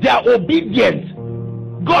with them. They are obedient.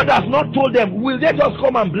 God has not told them. Will they just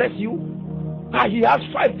come and bless you? He has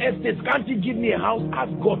 5 estates. Can't he give me a house?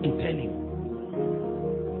 Ask God to tell him.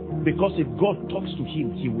 Because if God talks to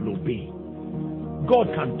him, he will obey. God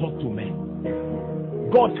can talk to men.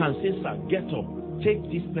 God can say, sir, get up. Take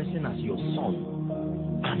this person as your son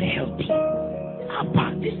and help him.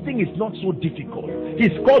 Abba, this thing is not so difficult.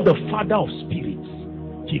 He's called the Father of spirits.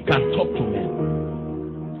 He can talk to men.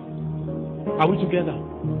 Are we together?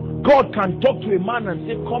 God can talk to a man and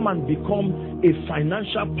say, come and become a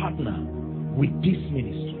financial partner with this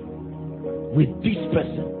ministry, with this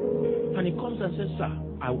person. And he comes and says, sir,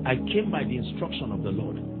 I came by the instruction of the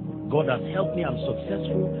Lord. God has helped me, I'm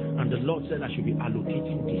successful, and the Lord said I should be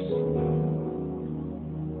allocating this.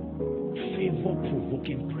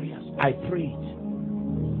 Favor-provoking prayers. I prayed.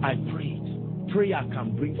 Prayer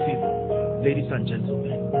can bring favor. Ladies and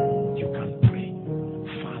gentlemen, you can pray.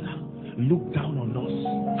 Father, look down on us.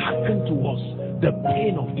 Hearken to us. The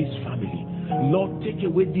pain of this family. Lord, take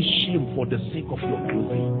away this shame for the sake of your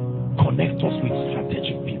glory. Connect us with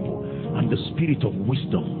strategic people. And the spirit of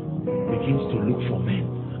wisdom begins to look for men.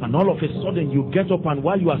 And all of a sudden you get up, and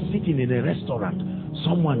while you are sitting in a restaurant,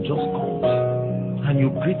 someone just comes and you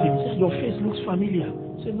greet him. Say, your face looks familiar.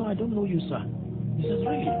 Say, no, I don't know you, sir. He says,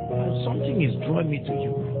 really? Something is drawing me to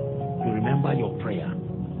you. You remember your prayer.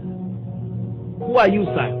 Who are you,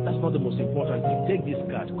 sir? That's not the most important thing. Take this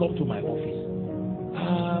card. Come to my office.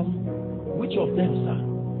 Which of them, sir?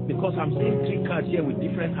 Because I'm seeing 3 cards here with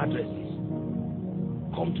different addresses.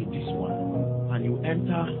 Come to this one. And you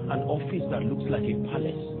enter an office that looks like a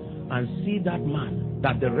palace and see that man,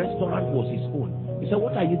 that the restaurant was his own. He said,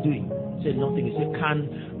 what are you doing? He said, nothing. He said,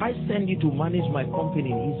 can I send you to manage my company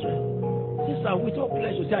in Israel? He said, sir, with all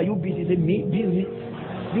pleasure. He said, are you busy? He said, me? Busy?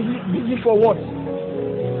 Busy for what?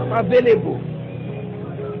 I'm available.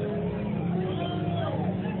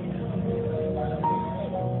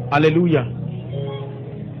 Hallelujah.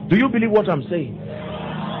 Do you believe what I'm saying?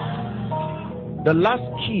 The last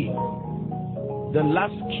key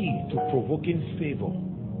to provoking favor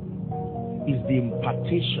is the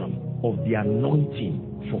impartation of the anointing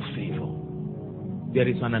for favor. There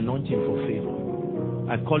is an anointing for favor.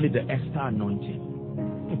 I call it the Esther anointing.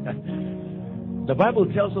 The Bible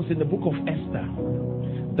tells us in the book of Esther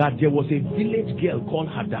that there was a village girl called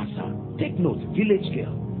Hadassah. Take note, village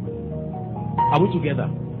girl. Are we together?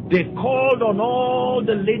 They called on all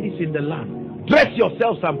the ladies in the land. Dress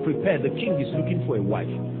yourselves and prepare. The king is looking for a wife.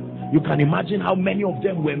 You can imagine how many of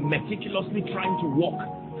them were meticulously trying to walk.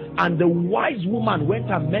 And the wise woman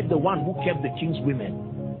went and met the one who kept the king's women.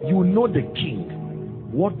 You know the king.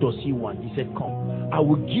 What does he want? He said, come, I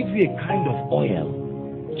will give you a kind of oil.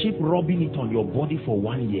 Keep rubbing it on your body for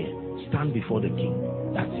 1 year. Stand before the king.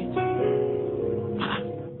 That's it.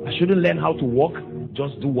 I shouldn't learn how to walk.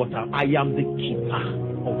 Just do what I am the keeper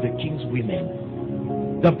of the king's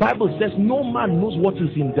women. The Bible says no man knows what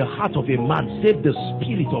is in the heart of a man save the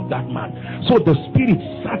spirit of that man. So the spirit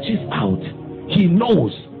searches out. He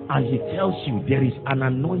knows and he tells you there is an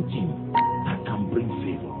anointing that can bring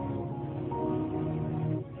favor.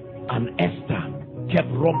 And Esther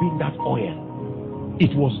kept rubbing that oil.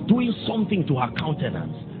 It was doing something to her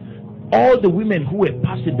countenance. All the women who were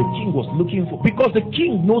passing, the king was looking for, because the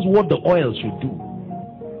king knows what the oil should do.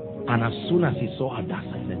 And as soon as he saw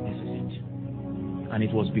Hadassah, he said, this is it. And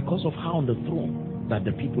it was because of her on the throne that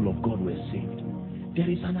the people of God were saved. There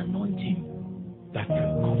is an anointing that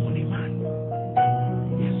can come on a man.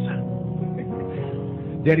 Yes, sir.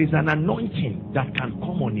 There is an anointing that can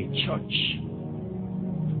come on a church.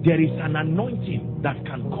 There is an anointing that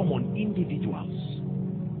can come on individuals.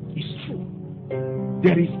 It's true.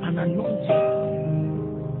 There is an anointing.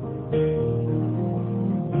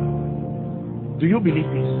 Do you believe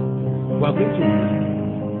this? We are going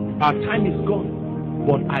to. Our time is gone.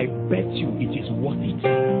 But I bet you it is worth it.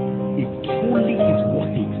 It truly is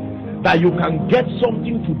worth it. That you can get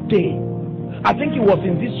something today. I think it was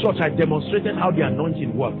in this church I demonstrated how the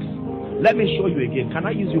anointing works. Let me show you again. Can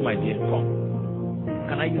I use you, my dear? Come.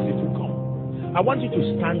 Can I use you to come? I want you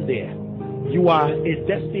to stand there. You are a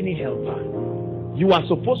destiny helper. You are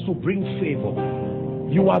supposed to bring favor.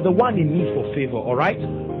 You are the one in need for favor, all right?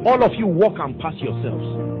 All of you walk and pass yourselves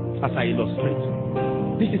as I illustrate.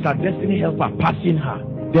 This is a destiny helper passing her.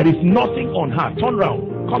 There is nothing on her. Turn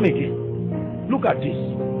around. Come again. Look at this.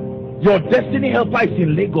 Your destiny helper is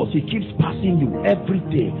in Lagos. He keeps passing you every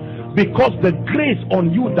day. Because the grace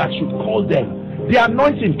on you that should call them. The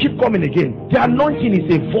anointing, keep coming again. The anointing is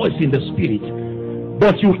a voice in the spirit.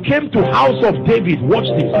 But you came to house of David, watch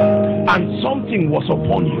this, and something was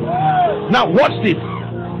upon you. Now watch this.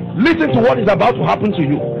 Listen to what is about to happen to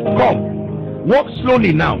you. Come, walk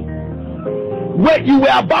slowly now. Where you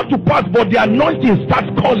were about to pass, but the anointing starts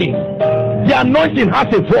calling. The anointing has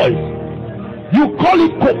a voice. You call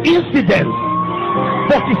it coincidence,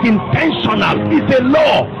 but it's intentional. It's a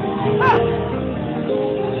law.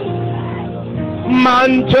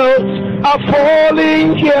 Mantles are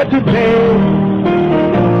falling here today.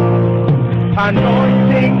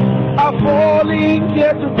 Anointings are falling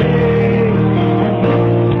here today.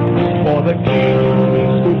 For the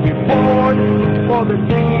kings to be born, for the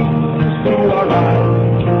kings to arrive,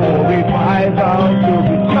 for revival to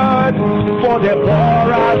return, for the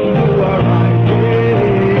boras to arrive.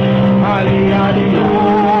 Hallelujah,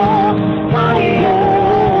 hallelujah, hallelujah.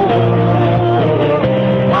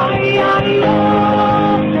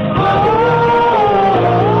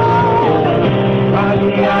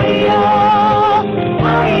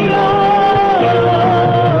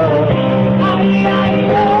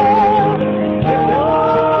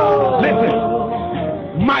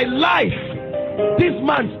 My life, this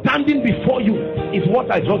man standing before you is what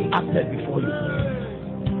I just acted before you.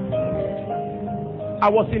 I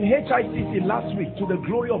was in HICC last week, to the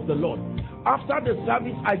glory of the Lord. After the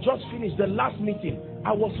service, I just finished the last meeting.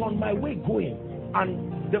 I was on my way going,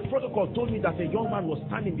 and the protocol told me that a young man was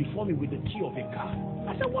standing before me with the key of a car.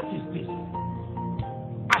 I said, what is this?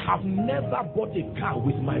 I have never bought a car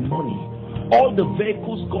with my money. All the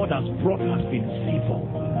vehicles God has brought has been Favour.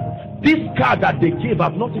 This car that they gave,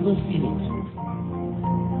 I've not even seen it.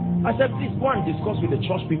 I said, please go and discuss with the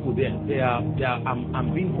church people there.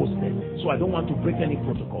 I'm being hosted, so I don't want to break any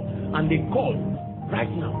protocol. And they called right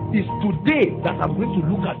now. It's today that I'm going to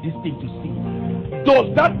look at this thing to see.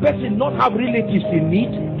 Does that person not have relatives in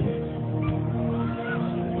need?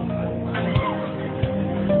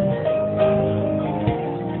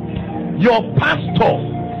 Your pastor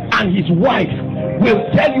and his wife will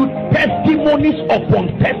tell you testimonies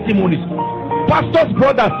upon testimonies. Pastor's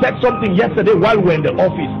brother said something yesterday while we were in the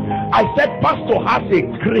office. I said, pastor has a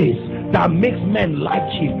grace that makes men like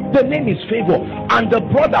him. The name is Favour. And the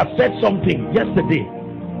brother said something yesterday.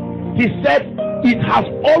 He said, it has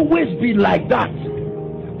always been like that.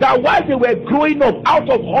 That while they were growing up, out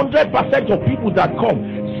of 100% of people that come,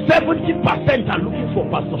 70% are looking for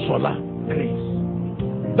Pastor Shola.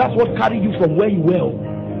 Grace. That's what carried you from where you were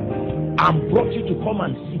and brought you to come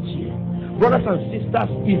and sit here. Brothers and sisters,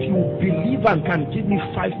 if you believe and can give me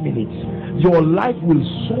 5 minutes, your life will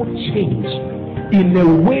so change in a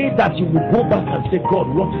way that you will go back and say, God,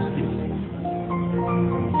 what is this?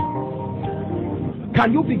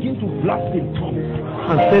 Can you begin to blast in tongues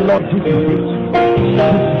and say, Lord, this is it.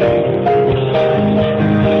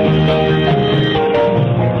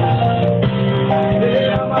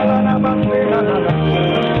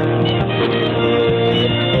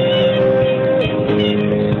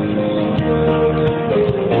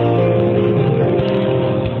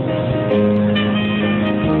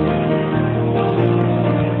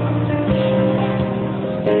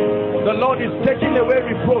 The Lord is taking away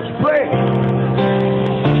reproach. Pray.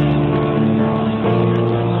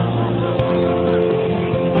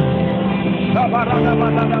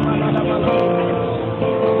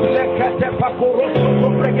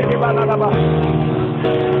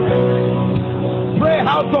 Pray,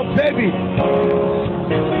 house of David.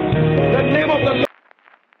 The name of the Lord.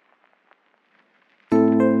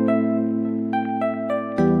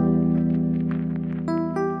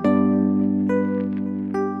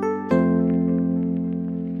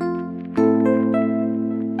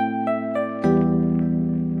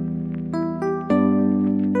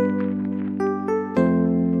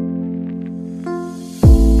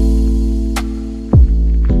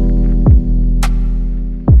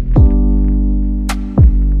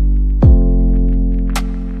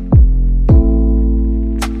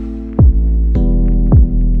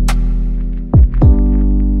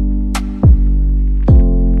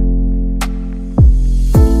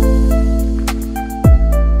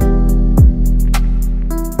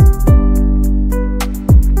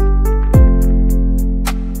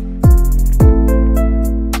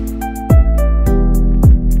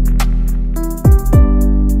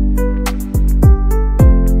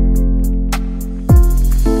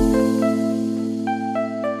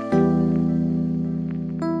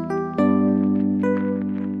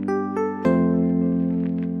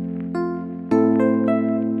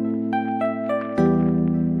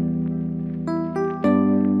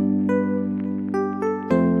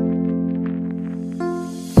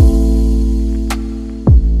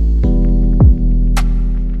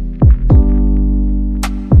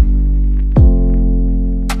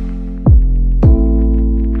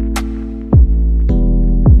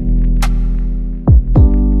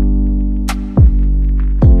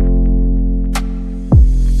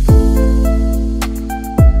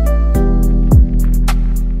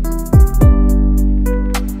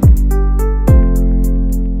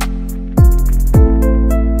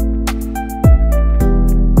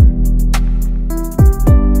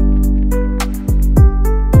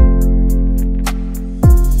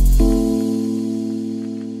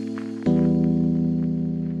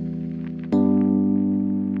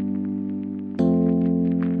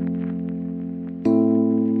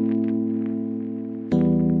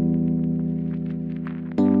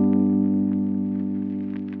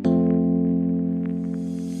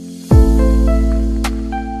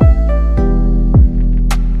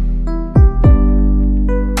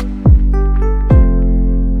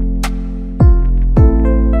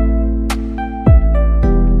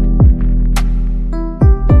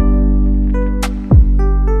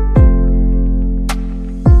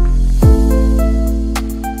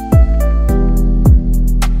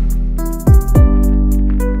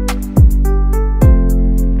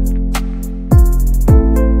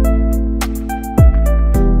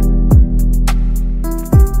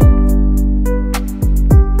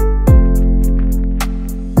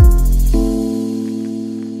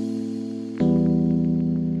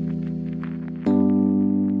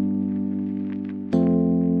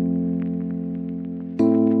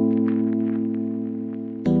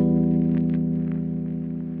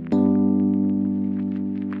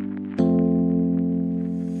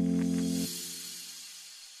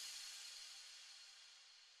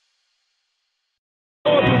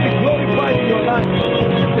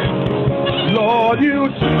 Lord, you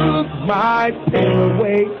took my pain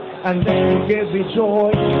away, and then you gave me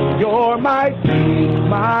joy. You're my peace,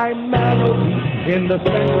 my melody in the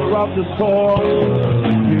center of the storm.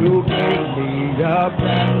 You gave me a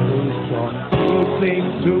brand new song to sing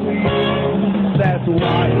to you. That's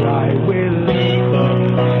why I will lift up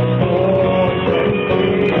my voice and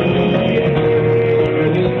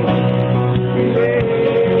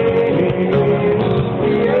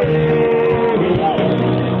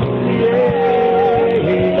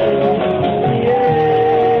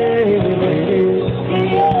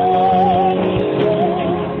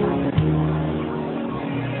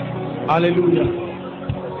hallelujah.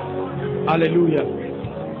 Hallelujah.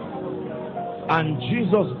 And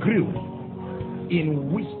Jesus grew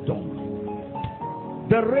in wisdom.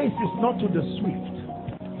 The race is not to the swift.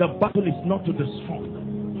 The battle is not to the strong.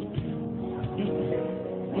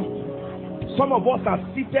 Some of us are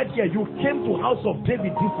seated here. You came to house of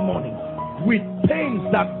David this morning with pains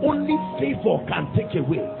that only favor can take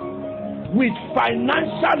away, with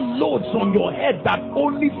financial loads on your head that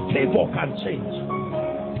only favor can change.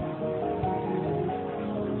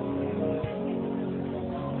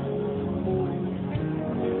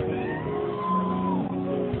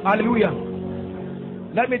 Hallelujah.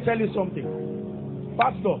 Let me tell you something.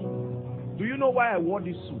 Pastor, do you know why I wore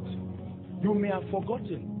this suit? You may have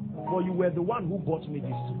forgotten, but you were the one who bought me this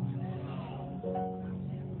suit.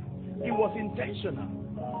 It was intentional.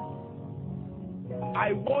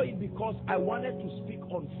 I wore it because I wanted to speak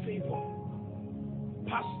on favor.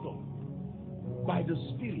 Pastor, by the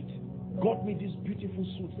Spirit, got me this beautiful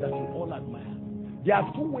suit that you all admire. There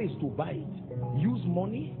are two ways to buy it. Use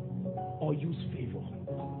money or use favor.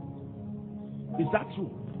 Is that true?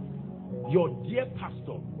 Your dear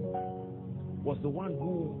pastor was the one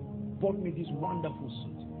who bought me this wonderful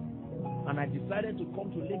suit. And I decided to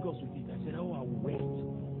come to Lagos with it. I said, oh, I will wear it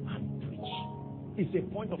and preach. It's a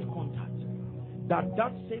point of contact.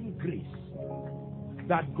 That same grace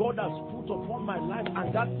that God has put upon my life,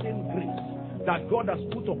 and that same grace that God has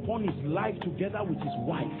put upon his life together with his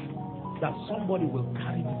wife, that somebody will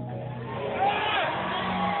carry me.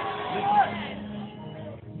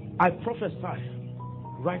 I prophesy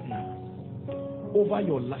right now over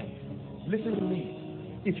your life. Listen to me.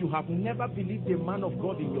 If you have never believed a man of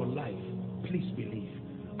God in your life, please believe.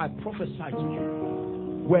 I prophesy to you.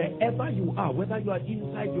 Wherever you are, whether you are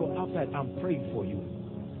inside or outside, I'm praying for you.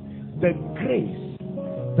 The grace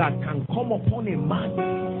that can come upon a man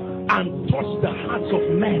and touch the hearts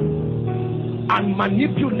of men and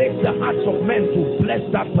manipulate the hearts of men to bless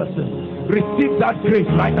that person. Receive that grace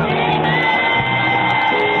right now.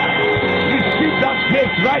 Receive that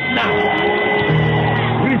grace right now.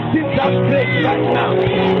 Receive that grace right now.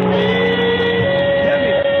 Hear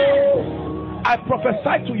me. I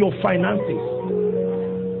prophesy to your finances.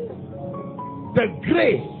 The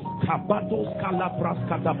grace. The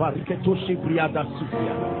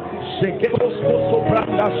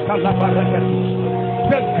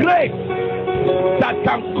grace that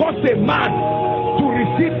can cause a man to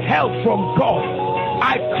receive help from God.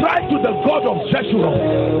 I cry to the God of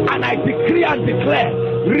Jeshurun and I decree and declare,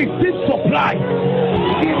 receive supply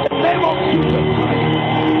in the name of Jesus Christ.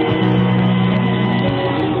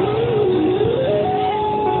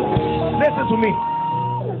 Listen to me.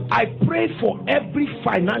 I pray for every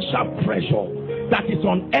financial pressure that is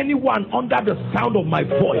on anyone under the sound of my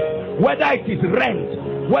voice, whether it is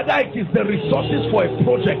rent, whether it is the resources for a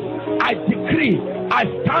project. I decree, I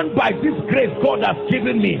stand by this grace God has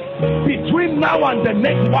given me. Between now and the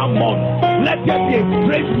next 1 month, let there be a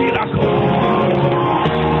great miracle.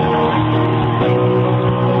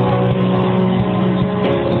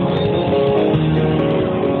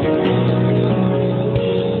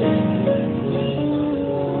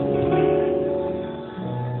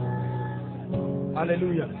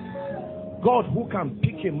 Hallelujah. God who can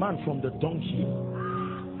pick a man from the donkey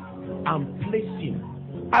and place him.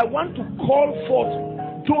 I want to call forth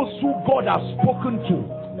those who God has spoken to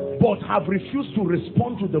but have refused to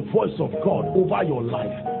respond to the voice of God over your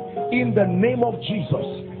life. In the name of Jesus,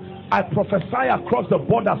 I prophesy across the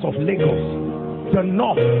borders of Lagos, the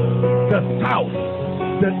north, the south,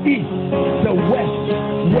 the east, the west,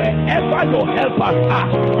 wherever your helpers are,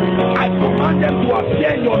 I command them to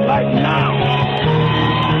appear in your life now.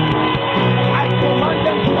 I command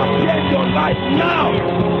them to appear in your life now.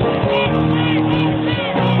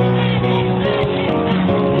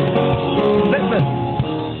 Listen,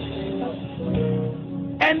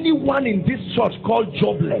 anyone in this church called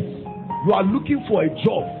jobless, you are looking for a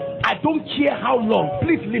job, I don't care how long,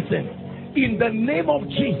 please listen. In the name of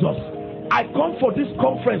Jesus, I come for this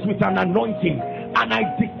conference with an anointing. And I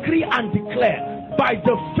decree and declare, by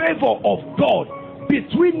the favor of God,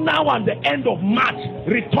 between now and the end of March,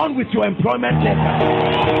 return with your employment letter.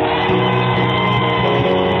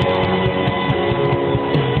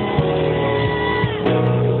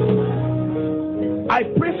 I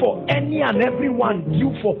pray for any and everyone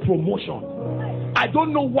due for promotion. I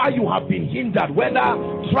don't know why you have been hindered, whether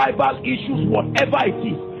tribal issues, whatever it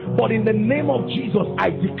is, but in the name of Jesus,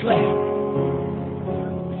 I declare,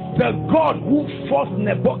 the God who forced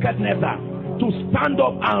Nebuchadnezzar to stand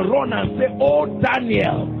up and run and say, oh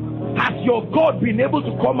Daniel, has your God been able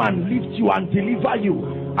to come and lift you and deliver you?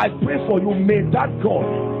 I pray for you, may that God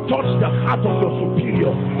touch the heart of your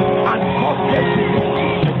superior and cause them to go.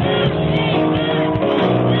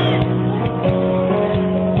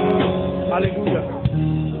 Hallelujah.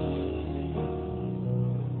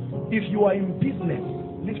 If you are in business,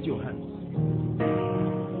 lift your hands.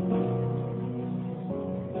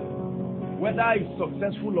 Whether it's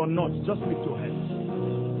successful or not, just lift your hands.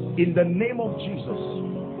 In the name of Jesus,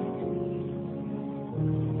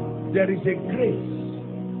 there is a grace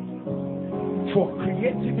for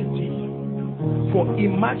creativity, for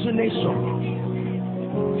imagination,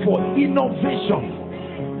 for innovation,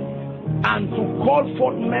 and to call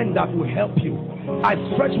forth men that will help you. I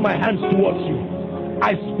stretch my hands towards you.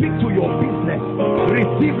 I speak to your business.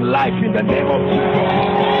 Receive life in the name of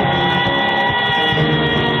Jesus.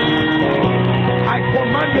 I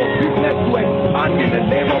command your business to expand in the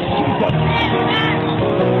name of Jesus.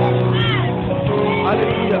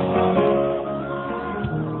 Hallelujah.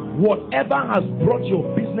 Whatever has brought your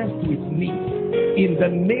business to its knees, in the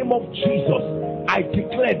name of Jesus, I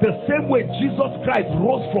declare, the same way Jesus Christ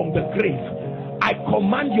rose from the grave, I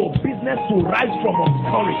command your business to rise from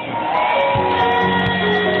obscurity.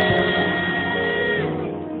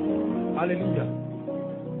 Hallelujah.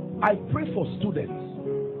 I pray for students.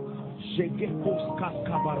 In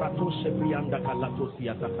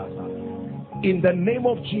the name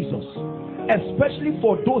of Jesus, especially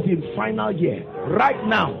for those in final year, right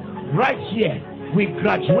now, right here, we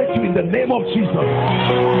graduate you in the name of Jesus.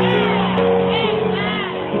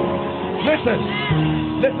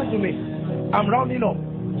 Listen to me. I'm rounding up.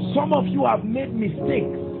 Some of you have made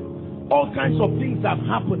mistakes. All kinds of things have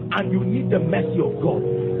happened, and you need the mercy of God.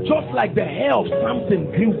 Just like the hair of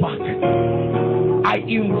Samson grew back, I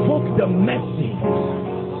invoke the mercy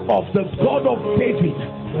of the God of David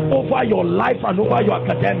over your life and over your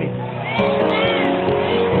academics.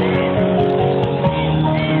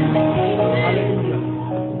 Hallelujah.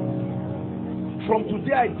 From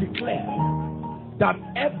today I declare that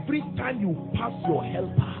every time you pass your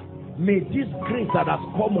helper, may this grace that has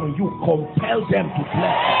come on you compel them to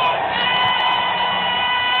bless.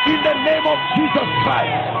 In the name of Jesus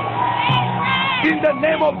Christ. In the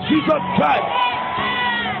name of Jesus Christ.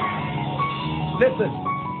 Listen,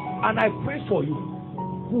 and I pray for you.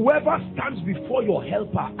 Whoever stands before your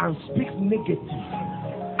helper and speaks negative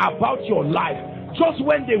about your life, just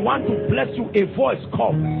when they want to bless you, a voice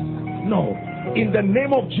comes. No. In the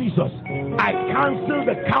name of Jesus, I cancel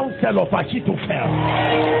the counsel of Achitophel.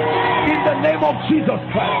 In the name of Jesus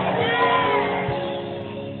Christ.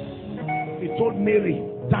 He told Mary,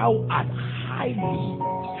 thou art highly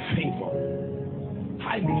favored.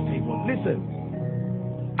 Highly favored. Listen,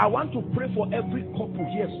 I want to pray for every couple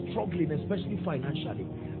here struggling, especially financially.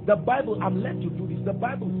 The Bible, I'm led to do this. The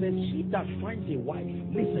Bible says, she that finds a wife,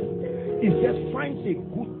 listen, it says finds a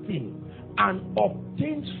good thing and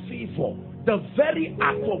obtains favor. The very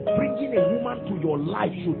act of bringing a woman to your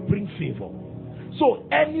life should bring favor. So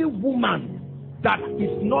any woman that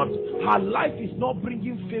is not, her life is not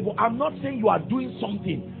bringing favor, I'm not saying you are doing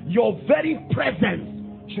something. Your very presence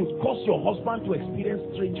should cause your husband to experience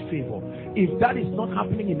strange favor. If that is not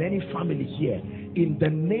happening in any family here, in the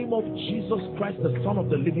name of Jesus Christ, the Son of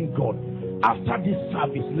the living God, after this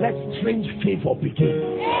service, let strange favor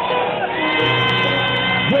begin.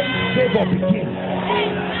 Strange favor begin.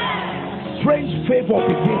 Strange favor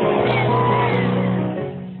begin.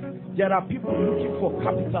 There are people looking for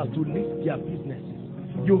capital to lift their businesses.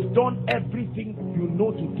 You've done everything you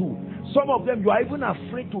know to do. Some of them, you are even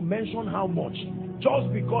afraid to mention how much.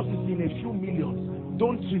 Just because it's in a few millions.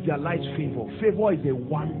 Don't trivialize favor. Favor is a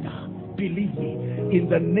wonder. Believe me. In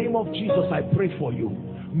the name of Jesus, I pray for you.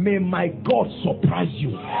 May my God surprise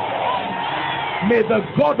you. May the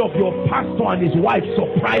God of your pastor and his wife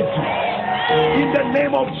surprise you. In the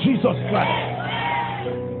name of Jesus Christ.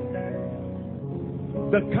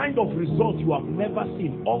 The kind of result you have never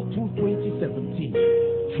seen all through 2017.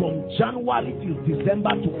 From January till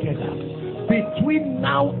December together. Between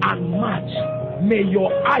now and March, may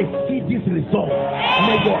your eyes see this result.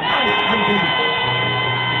 May your eyes handle it.